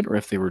owns it or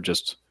if they were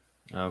just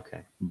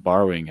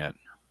borrowing it.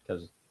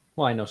 Because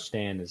I know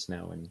Stan is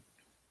now in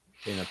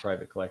a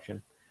private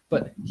collection,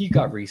 but he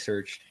got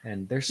researched,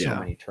 and there's so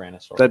many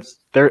Tyrannosaurs.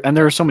 There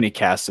are so many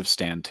casts of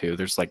Stan too.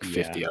 There's like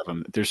 50 of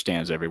them. There's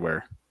Stans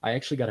everywhere. I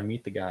actually got to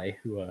meet the guy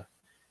who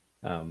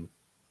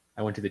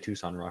I went to the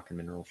Tucson Rock and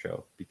Mineral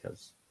Show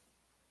because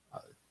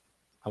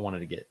I wanted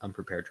to get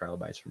unprepared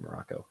trilobites from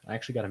Morocco. I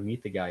actually got to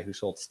meet the guy who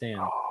sold Stan.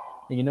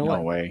 And you know what?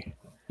 No way.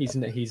 He's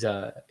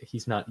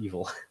not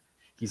evil.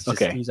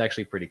 He's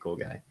actually a pretty cool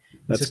guy.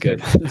 That's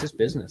good. It's just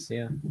business,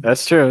 yeah.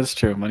 That's true. That's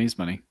true. Money's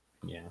money.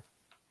 Yeah.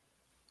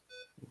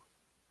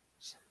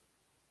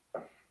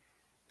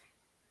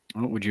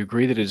 Well, would you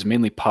agree that it is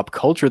mainly pop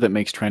culture that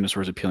makes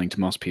Tyrannosaurs appealing to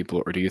most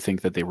people, or do you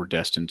think that they were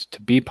destined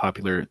to be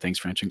popular? Thanks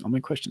for answering all my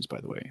questions,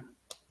 by the way.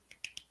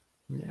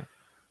 Yeah.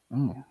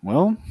 Oh,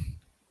 well,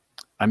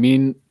 I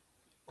mean,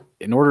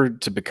 in order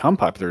to become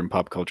popular in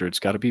pop culture, it's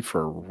got to be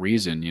for a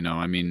reason,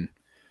 I mean,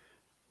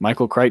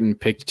 Michael Crichton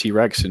picked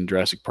T-Rex in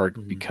Jurassic Park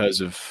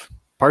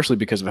partially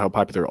because of how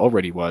popular it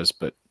already was,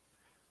 but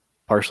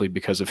partially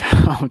because of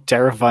how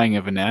terrifying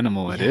of an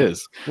animal it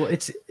is. Well,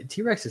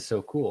 T-Rex is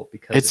so cool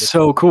because it's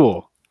so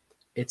cool.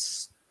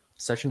 It's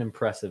such an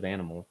impressive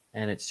animal,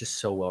 and it's just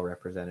so well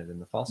represented in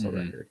the fossil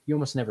record. You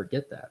almost never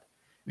get that.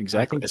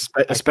 Exactly,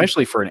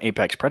 especially for an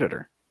apex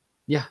predator.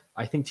 Yeah,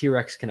 I think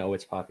T-Rex can owe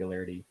its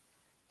popularity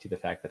to the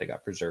fact that it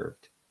got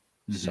preserved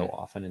so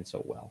often and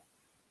so well.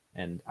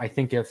 And I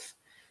think if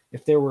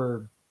there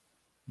were,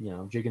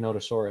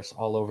 Giganotosaurus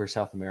all over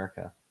South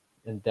America,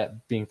 and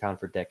that being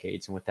found for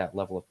decades, and with that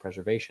level of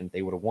preservation,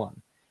 they would have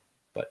won.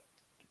 But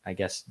I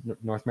guess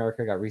North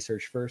America got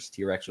researched first.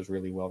 T-Rex was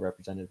really well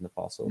represented in the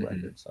fossil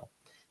record, so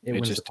it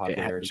wins the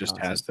popularity. It just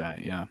has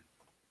that, yeah.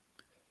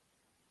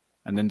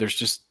 And then there's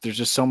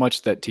just so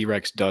much that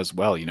T-Rex does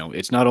well.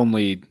 It's not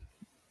only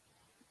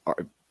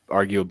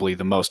arguably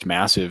the most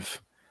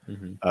massive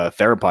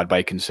theropod by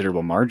a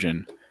considerable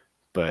margin,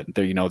 but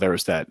there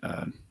was that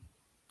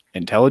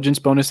intelligence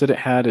bonus that it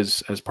had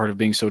as part of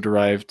being so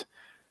derived.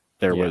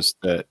 There was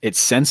its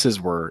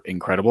senses were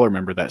incredible. I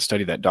remember that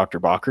study that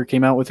Dr. Bacher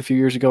came out with a few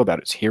years ago about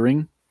its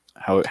hearing,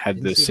 how it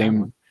had the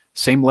same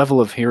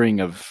level of hearing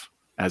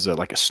as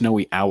a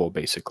snowy owl,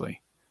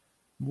 basically.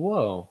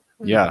 Whoa.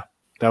 Yeah.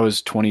 That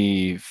was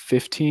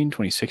 2015,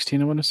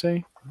 2016, I want to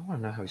say. I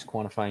want to know how he's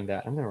quantifying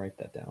that. I'm going to write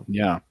that down.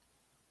 Yeah.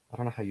 I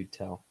don't know how you'd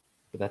tell,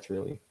 but that's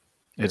really...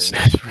 It's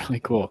really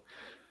cool.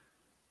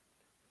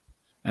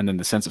 And then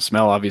the sense of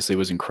smell obviously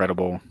was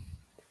incredible.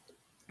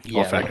 Yeah,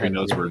 olfactory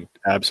nodes were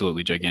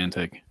absolutely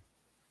gigantic.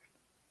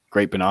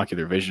 Great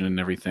binocular vision and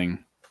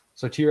everything.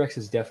 So T-Rex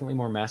is definitely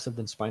more massive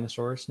than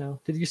Spinosaurus now.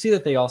 Did you see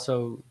that they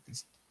also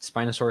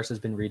Spinosaurus has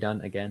been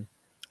redone again?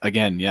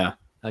 Again, yeah.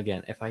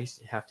 Again, if I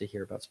have to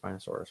hear about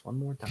Spinosaurus one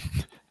more time.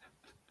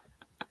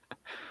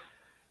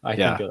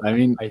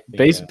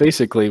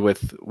 Basically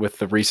with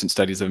the recent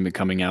studies that have been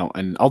coming out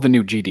and all the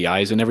new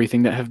GDIs and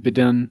everything that have been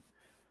done,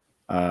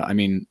 I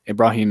mean,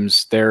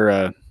 Ibrahim's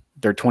their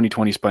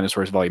 2020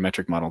 Spinosaurus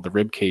volumetric model, the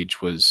rib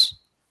cage was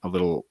a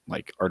little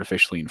like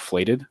artificially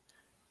inflated.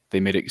 They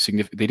made it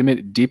they made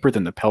it deeper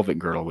than the pelvic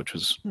girdle, which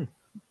was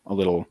a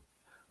little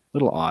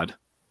odd.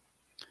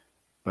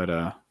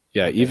 But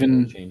yeah,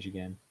 even change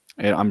again.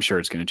 I'm sure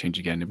it's going to change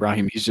again.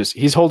 Ibrahim,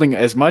 he's holding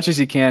as much as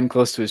he can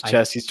close to his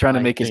chest. He's trying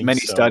to make as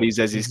many studies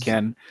as he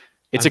can.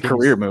 It's a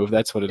career move.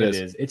 That's what it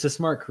is. It's a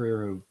smart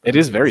career move. It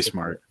is very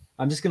smart.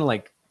 I'm just going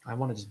to I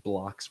want to just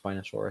block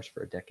Spinosaurus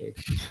for a decade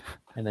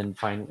and then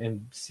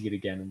see it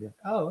again and be like,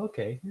 oh,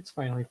 okay. It's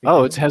finally.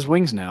 Oh, it has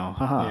wings now.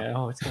 Yeah.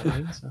 Oh, it's got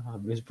wings.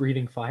 It was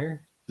breathing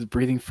fire. It was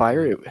breathing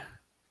fire.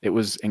 It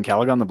was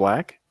Encalagon the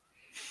Black.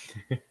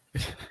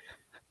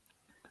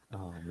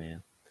 Oh,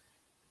 man.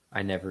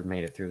 I never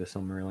made it through the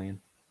Silmarillion.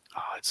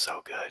 Oh, it's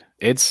so good.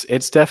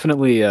 It's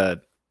definitely a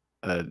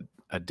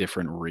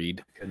different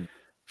read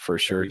for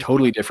sure.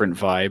 Totally different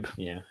vibe.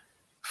 Yeah.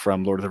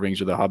 From Lord of the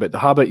Rings or The Hobbit. The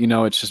Hobbit,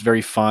 it's just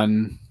very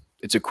fun.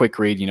 It's a quick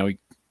read. You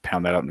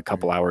pound that out in a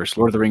couple hours.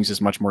 Lord of the Rings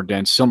is much more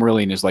dense.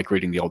 Silmarillion is like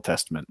reading the Old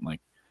Testament.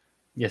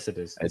 Yes, it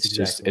is.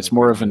 It's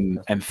more of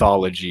an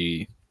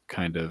anthology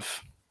kind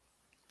of.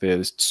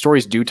 The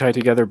stories do tie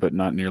together, but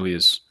not nearly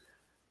as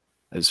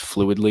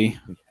fluidly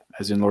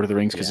as in Lord of the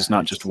Rings, because it's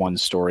not just one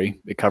story.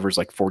 It covers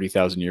like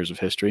 40,000 years of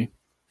history.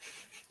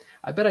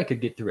 I bet I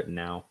could get through it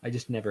now. I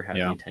just never had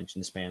the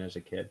attention span as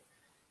a kid.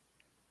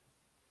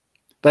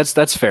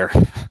 That's fair.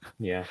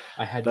 Yeah,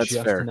 I had just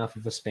enough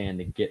of a span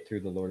to get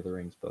through the Lord of the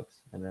Rings books,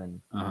 and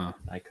then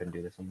I couldn't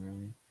do this on my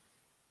own.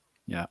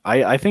 Yeah,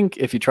 I think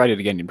if you tried it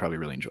again, you'd probably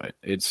really enjoy it.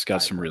 It's got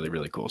some really,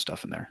 really cool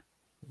stuff in there.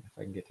 If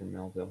I can get through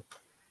Melville.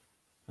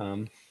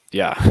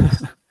 Yeah.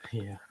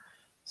 Yeah.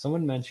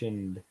 Someone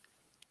mentioned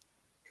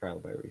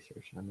Trilobite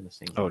research, and I'm going to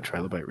sing. Oh,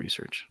 Trilobite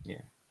research.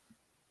 Yeah.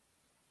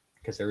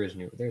 Because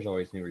there's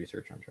always new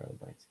research on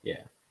trilobites.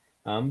 Yeah.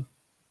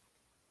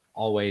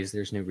 Always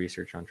there's new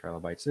research on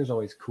trilobites. There's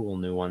always cool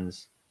new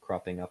ones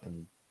cropping up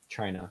in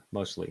China,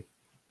 mostly.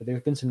 But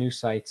there's been some new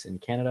sites in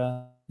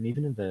Canada and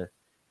even in the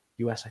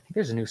US. I think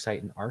there's a new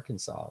site in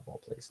Arkansas, of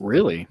all places.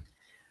 Really?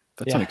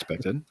 That's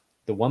unexpected.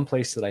 The one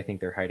place that I think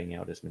they're hiding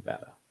out is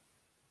Nevada.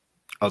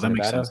 Oh, that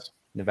makes sense.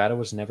 Nevada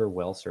was never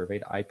well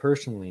surveyed. I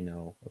personally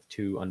know of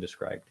 2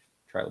 undescribed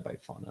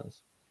trilobite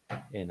faunas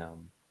in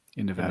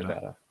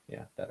Nevada.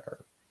 Yeah, that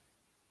are.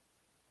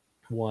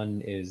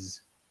 One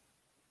is,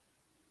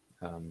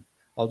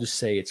 I'll just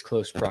say its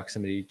close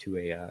proximity to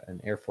an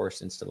Air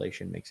Force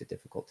installation makes it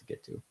difficult to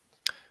get to.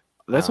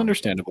 That's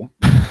understandable.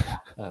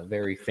 A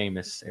very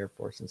famous Air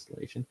Force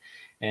installation,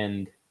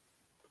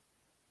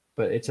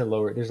 but there's a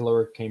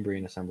lower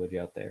Cambrian assemblage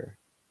out there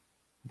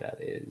that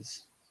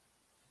is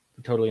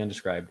totally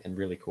undescribed and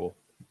really cool.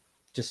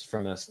 Just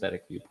from an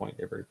aesthetic viewpoint,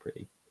 they're very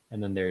pretty.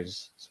 And then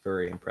there's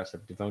very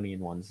impressive Devonian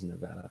ones in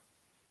Nevada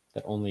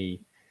that only,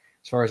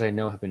 as far as I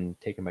know, have been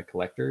taken by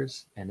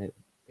collectors, and it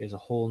is a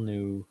whole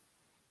new.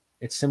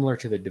 It's similar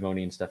to the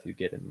Devonian stuff you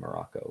get in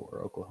Morocco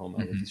or Oklahoma,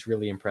 with these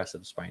really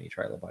impressive spiny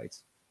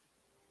trilobites,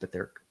 but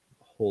they're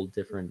a whole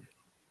different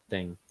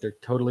thing. They're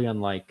totally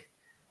unlike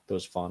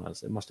those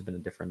faunas. It must have been a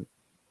different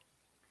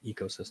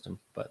ecosystem,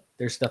 but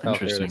there's stuff out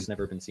there that's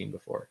never been seen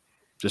before.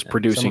 Just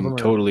producing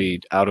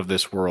totally out of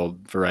this world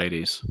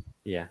varieties.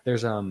 Yeah,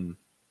 there's a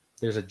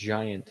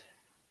giant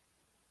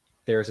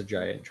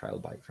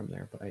trilobite from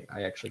there, but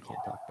I actually can't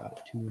talk about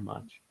it too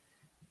much.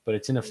 But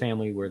it's in a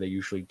family where they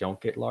usually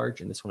don't get large,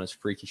 and this one is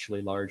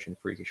freakishly large and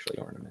freakishly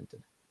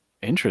ornamented.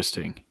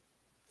 Interesting.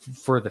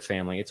 For the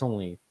family, it's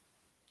only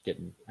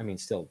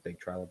still a big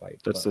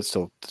trilobite. That's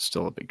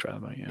still a big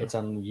trilobite, yeah. It's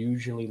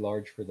unusually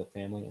large for the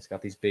family. It's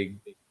got these big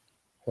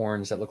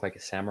horns that look like a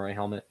samurai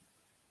helmet.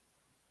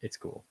 It's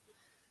cool.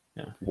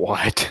 Yeah.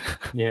 What?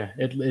 Yeah,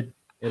 it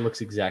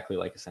looks exactly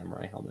like a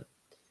samurai helmet.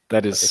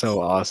 That is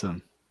so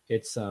awesome.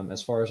 It's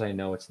as far as I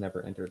know, it's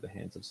never entered the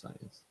hands of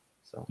science.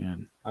 So yeah.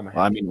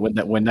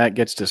 When that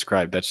gets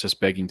described, that's just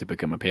begging to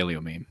become a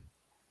paleo meme.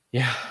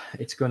 Yeah,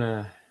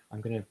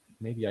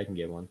 maybe I can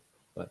get one,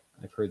 but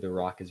I've heard the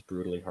rock is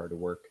brutally hard to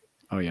work.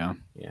 Oh yeah.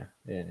 Yeah,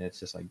 and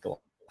it's just like glass.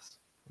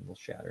 It will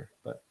shatter.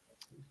 But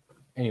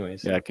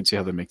anyways. Yeah, I can see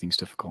how they make things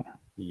difficult.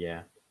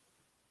 Yeah.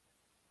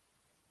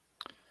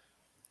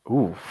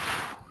 Ooh,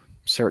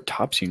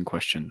 ceratopsian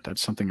question.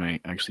 That's something I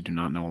actually do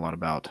not know a lot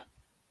about.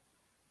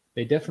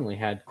 They definitely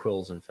had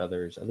quills and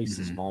feathers, at least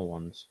the small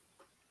ones.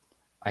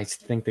 I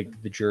think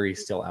the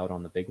jury's still out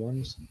on the big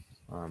ones.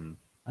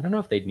 I don't know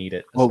if they'd need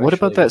it. Well, what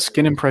about that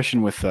skin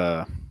impression with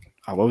what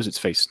was its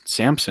face?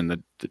 Samson,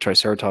 the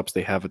Triceratops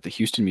they have at the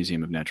Houston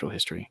Museum of Natural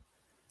History.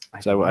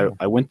 So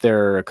I went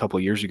there a couple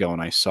of years ago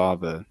and I saw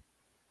the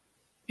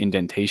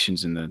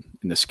indentations in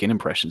the skin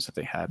impressions that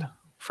they had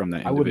from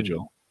that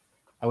individual.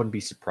 I wouldn't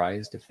be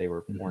surprised if they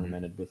were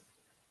ornamented with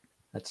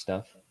that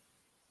stuff.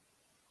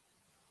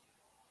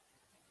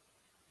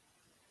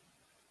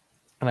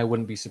 And I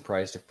wouldn't be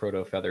surprised if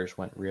proto feathers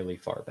went really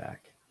far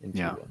back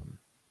into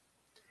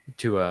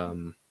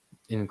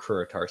in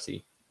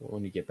Cruratarsi,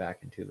 when you get back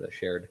into the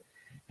shared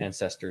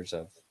ancestors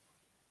of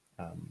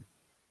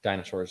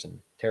dinosaurs and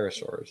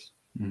pterosaurs.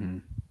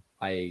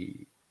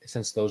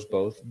 Since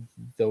both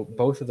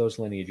of those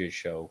lineages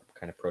show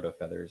kind of proto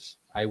feathers,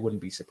 I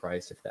wouldn't be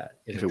surprised if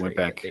it went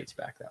back, that dates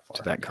back that far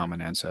to that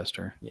common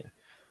ancestor. Yeah,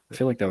 I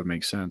feel like that would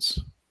make sense.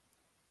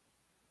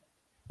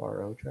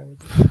 Faro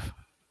tribe.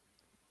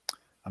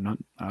 I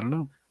don't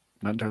know.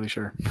 Not entirely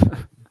sure.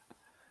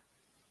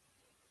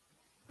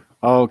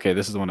 Oh, okay.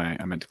 This is the one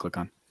I meant to click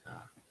on.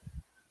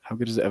 How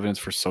good is the evidence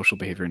for social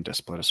behavior in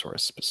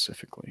Daspletosaurus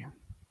specifically?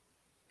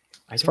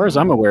 As far as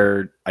I'm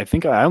aware, I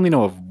think I only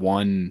know of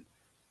one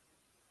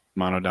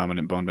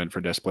monodominant bone bed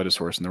for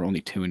Daspletosaurus, and there were only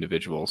 2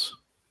 individuals.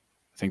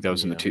 I think that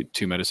was in the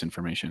two medicine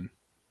information.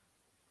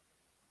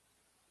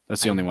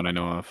 That's the only one I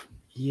know of.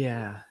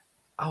 Yeah.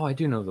 Oh, I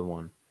do know the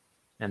one.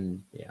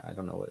 And yeah, I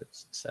don't know what it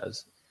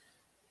says.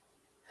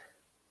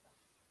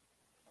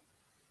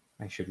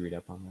 I should read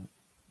up on that.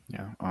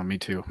 Yeah, me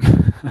too.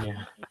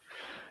 Yeah.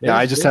 Yeah,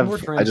 I just have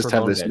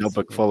this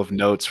notebook full of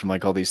notes from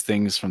like all these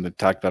things from the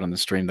talked about on the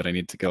stream that I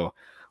need to go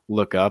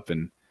look up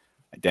and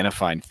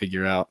identify and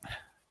figure out.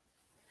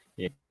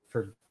 Yeah,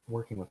 for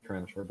working with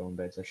Tyrannosaur bone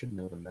beds, I should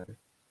know them better.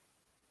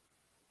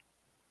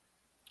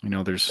 You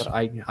know, there's. But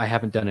I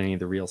haven't done any of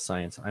the real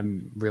science.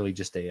 I'm really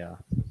just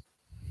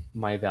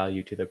my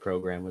value to the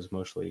program was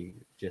mostly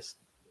just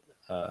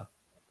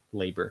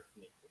labor.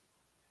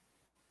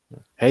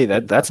 Hey,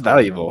 that's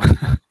valuable.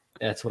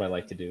 That's what I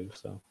like to do.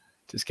 So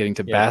just getting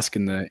to bask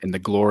in the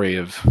glory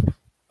of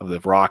the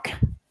rock.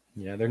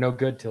 Yeah, they're no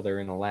good till they're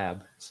in a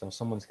lab. So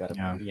someone's got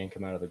to yank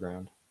them out of the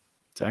ground.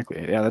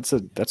 Exactly. Yeah,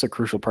 that's a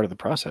crucial part of the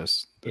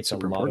process. It's a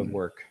lot of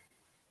work.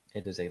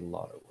 It is a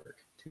lot of work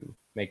to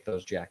make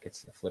those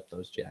jackets, to flip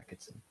those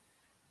jackets, and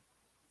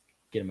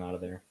get them out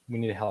of there. We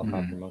need a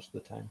helicopter most of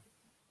the time.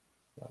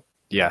 But,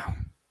 yeah.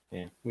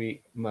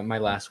 My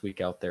last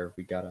week out there,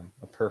 we got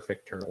a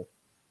perfect turtle.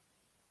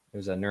 It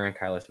was a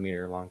Neuronkylus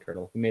meter long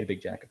turtle. We made a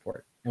big jacket for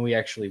it, and we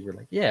actually were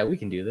like, "Yeah, we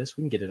can do this.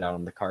 We can get it out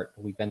on the cart."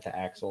 We bent the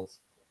axles.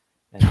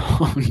 And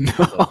oh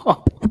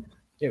no!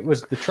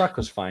 The truck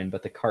was fine,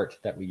 but the cart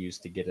that we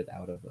used to get it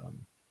out of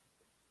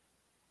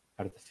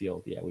the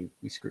field,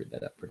 we screwed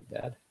that up pretty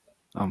bad.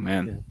 Oh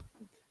man!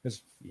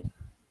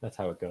 That's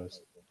how it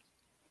goes.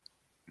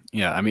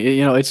 Yeah, I mean,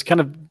 you know, it's kind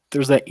of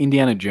there's that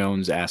Indiana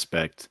Jones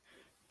aspect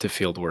to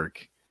field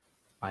work.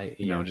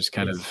 Just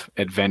kind of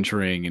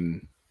adventuring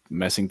and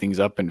messing things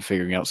up and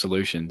figuring out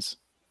solutions.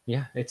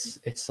 Yeah,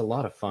 it's a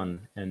lot of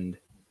fun, and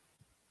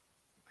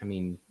I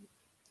mean,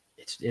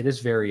 it is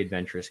very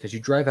adventurous because you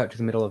drive out to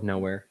the middle of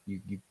nowhere, you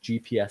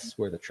GPS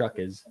where the truck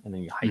is, and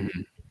then you hike.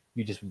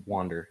 You just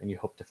wander and you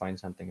hope to find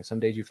something. And some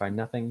days you find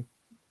nothing.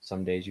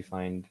 Some days you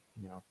find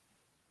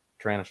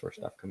Tyrannosaur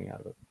stuff coming out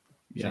of it,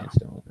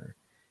 sandstone,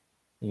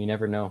 and you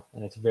never know.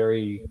 And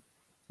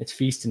it's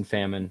feast and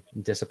famine,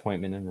 and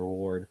disappointment and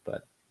reward.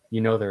 But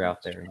they're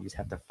out there, and you just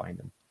have to find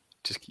them.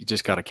 You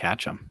just got to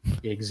catch them.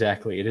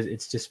 Exactly.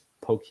 It's just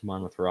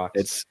Pokemon with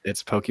rocks.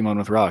 It's Pokemon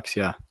with rocks.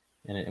 Yeah.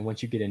 And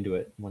once you get into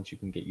it, once you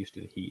can get used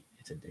to the heat,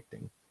 it's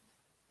addicting.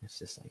 It's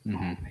just like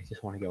I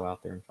just want to go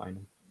out there and find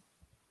them.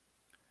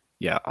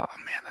 Yeah. Oh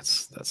man,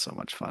 that's so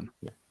much fun.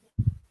 Yeah.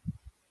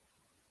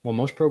 Well,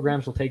 most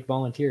programs will take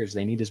volunteers.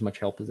 They need as much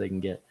help as they can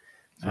get.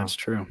 So, that's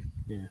true.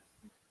 Yeah.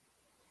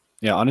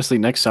 Yeah. Honestly,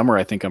 next summer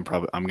I think I'm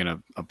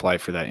gonna apply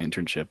for that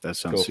internship. That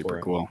sounds super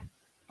cool.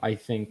 I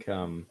think,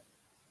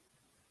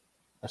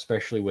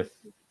 especially with,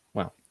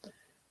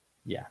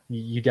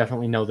 you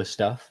definitely know the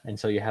stuff, and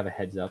so you have a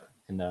heads up.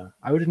 And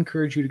I would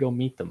encourage you to go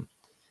meet them.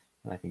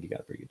 And I think you got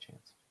a pretty good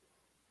chance.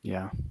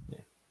 Yeah.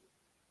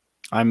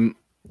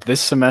 This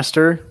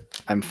semester,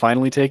 I'm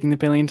finally taking the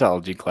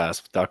paleontology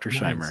class with Dr.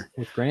 Scheimer.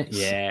 With Grant?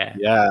 Yeah.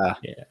 Yeah.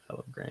 Yeah, I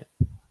love Grant.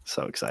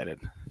 So excited.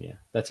 Yeah,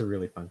 that's a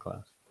really fun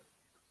class.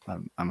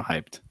 I'm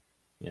hyped.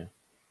 Yeah.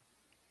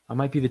 I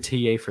might be the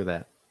TA for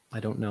that. I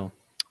don't know.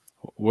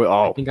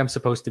 I think I'm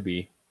supposed to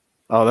be.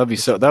 Oh, that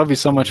would be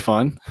so much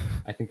fun.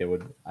 I think they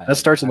would. That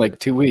starts in like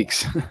 2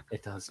 weeks.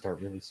 It does start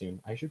really soon.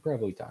 I should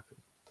probably talk to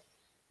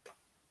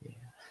him.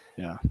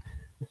 Yeah.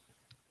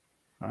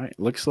 All right.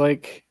 Looks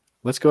like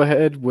let's go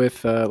ahead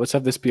with let's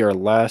have this be our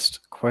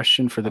last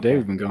question for the day.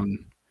 We've been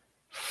going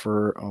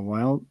for a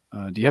while.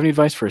 Do you have any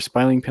advice for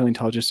aspiring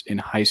paleontologists in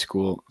high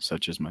school,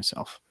 such as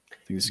myself? I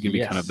think this is gonna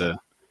be kind of the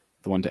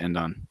one to end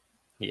on.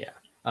 Yeah.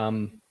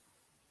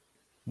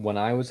 When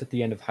I was at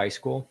the end of high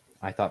school,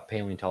 I thought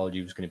paleontology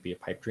was going to be a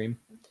pipe dream,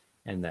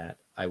 and that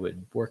I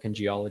would work in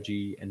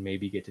geology and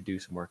maybe get to do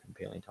some work in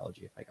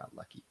paleontology if I got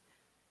lucky.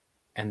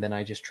 And then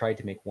I just tried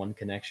to make one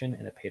connection,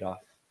 and it paid off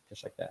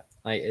just like that.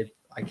 I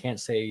can't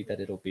say that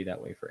it'll be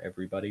that way for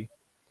everybody,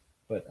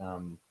 but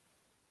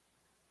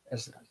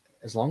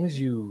as long as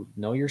you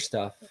know your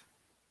stuff,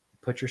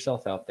 put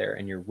yourself out there,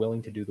 and you're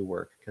willing to do the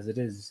work, because it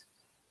is,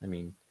 I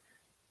mean,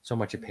 so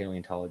much of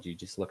paleontology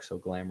just looks so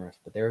glamorous,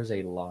 but there is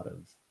a lot of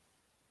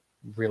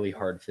really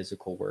hard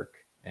physical work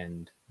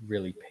and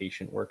really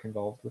patient work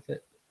involved with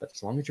it. But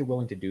as long as you're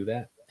willing to do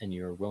that, and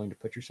you're willing to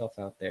put yourself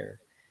out there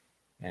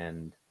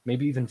and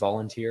maybe even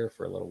volunteer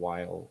for a little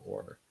while,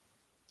 or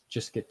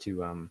just get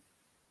to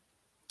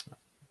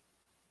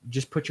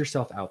just put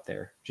yourself out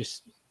there,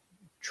 just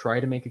try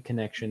to make a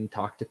connection,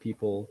 talk to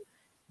people,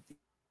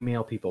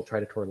 email people, try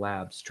to tour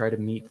labs, try to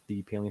meet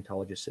the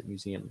paleontologists at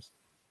museums.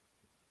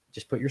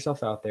 Just put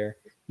yourself out there,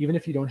 even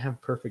if you don't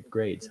have perfect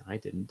grades. I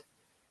didn't.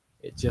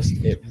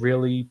 It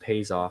really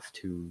pays off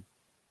to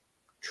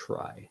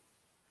try,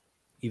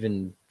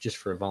 even just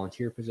for a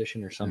volunteer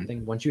position or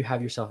something. Once you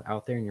have yourself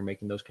out there and you're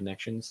making those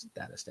connections,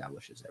 that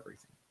establishes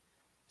everything.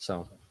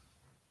 So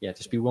yeah,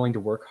 just be willing to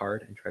work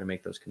hard and try to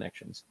make those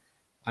connections.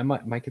 My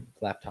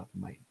laptop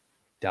might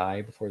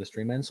die before the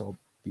stream ends, so I'll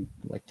be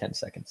like 10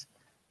 seconds.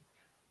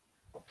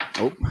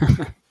 Oh,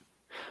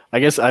 I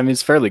guess, I mean,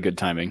 it's fairly good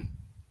timing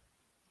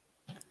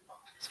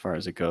as far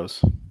as it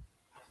goes.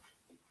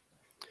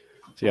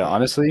 So yeah,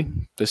 honestly,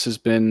 this has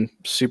been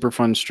super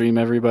fun stream,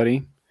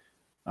 everybody.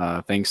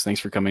 Thanks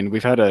for coming.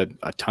 We've had a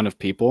ton of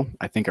people.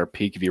 I think our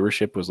peak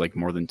viewership was like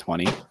more than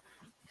 20.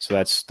 So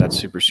that's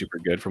super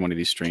good for one of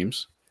these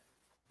streams.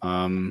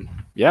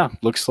 Yeah,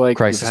 looks like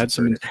we've had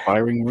some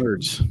inspiring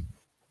words.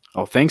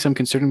 Oh, thanks. I'm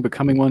considering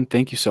becoming one.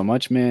 Thank you so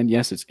much, man.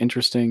 Yes, it's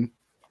interesting.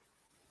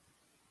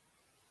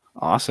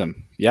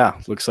 Awesome. Yeah,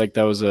 looks like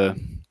that was a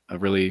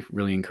really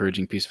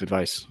encouraging piece of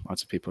advice.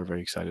 Lots of people are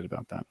very excited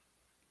about that.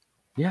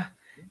 Yeah.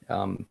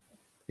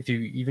 If you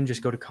even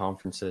just go to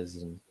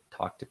conferences and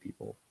talk to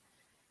people,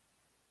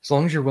 as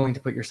long as you're willing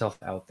to put yourself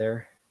out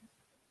there,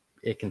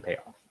 it can pay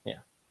off. Yeah.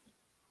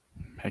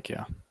 Heck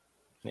yeah.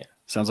 Yeah.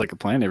 Sounds like a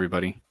plan,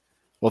 everybody.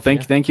 Well,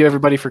 thank you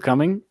everybody for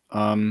coming.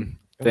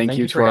 Thank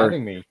you to our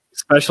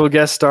special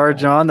guest star,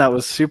 John. That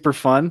was super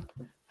fun.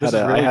 I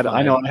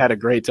know I had a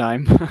great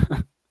time.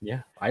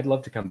 Yeah, I'd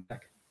love to come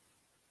back.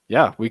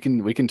 Yeah, we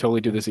can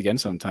totally do this again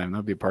sometime.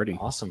 That'd be a party.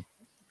 Awesome.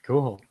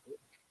 Cool.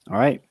 All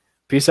right.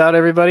 Peace out,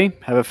 everybody.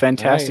 Have a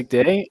fantastic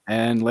day,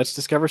 and let's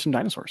discover some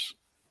dinosaurs.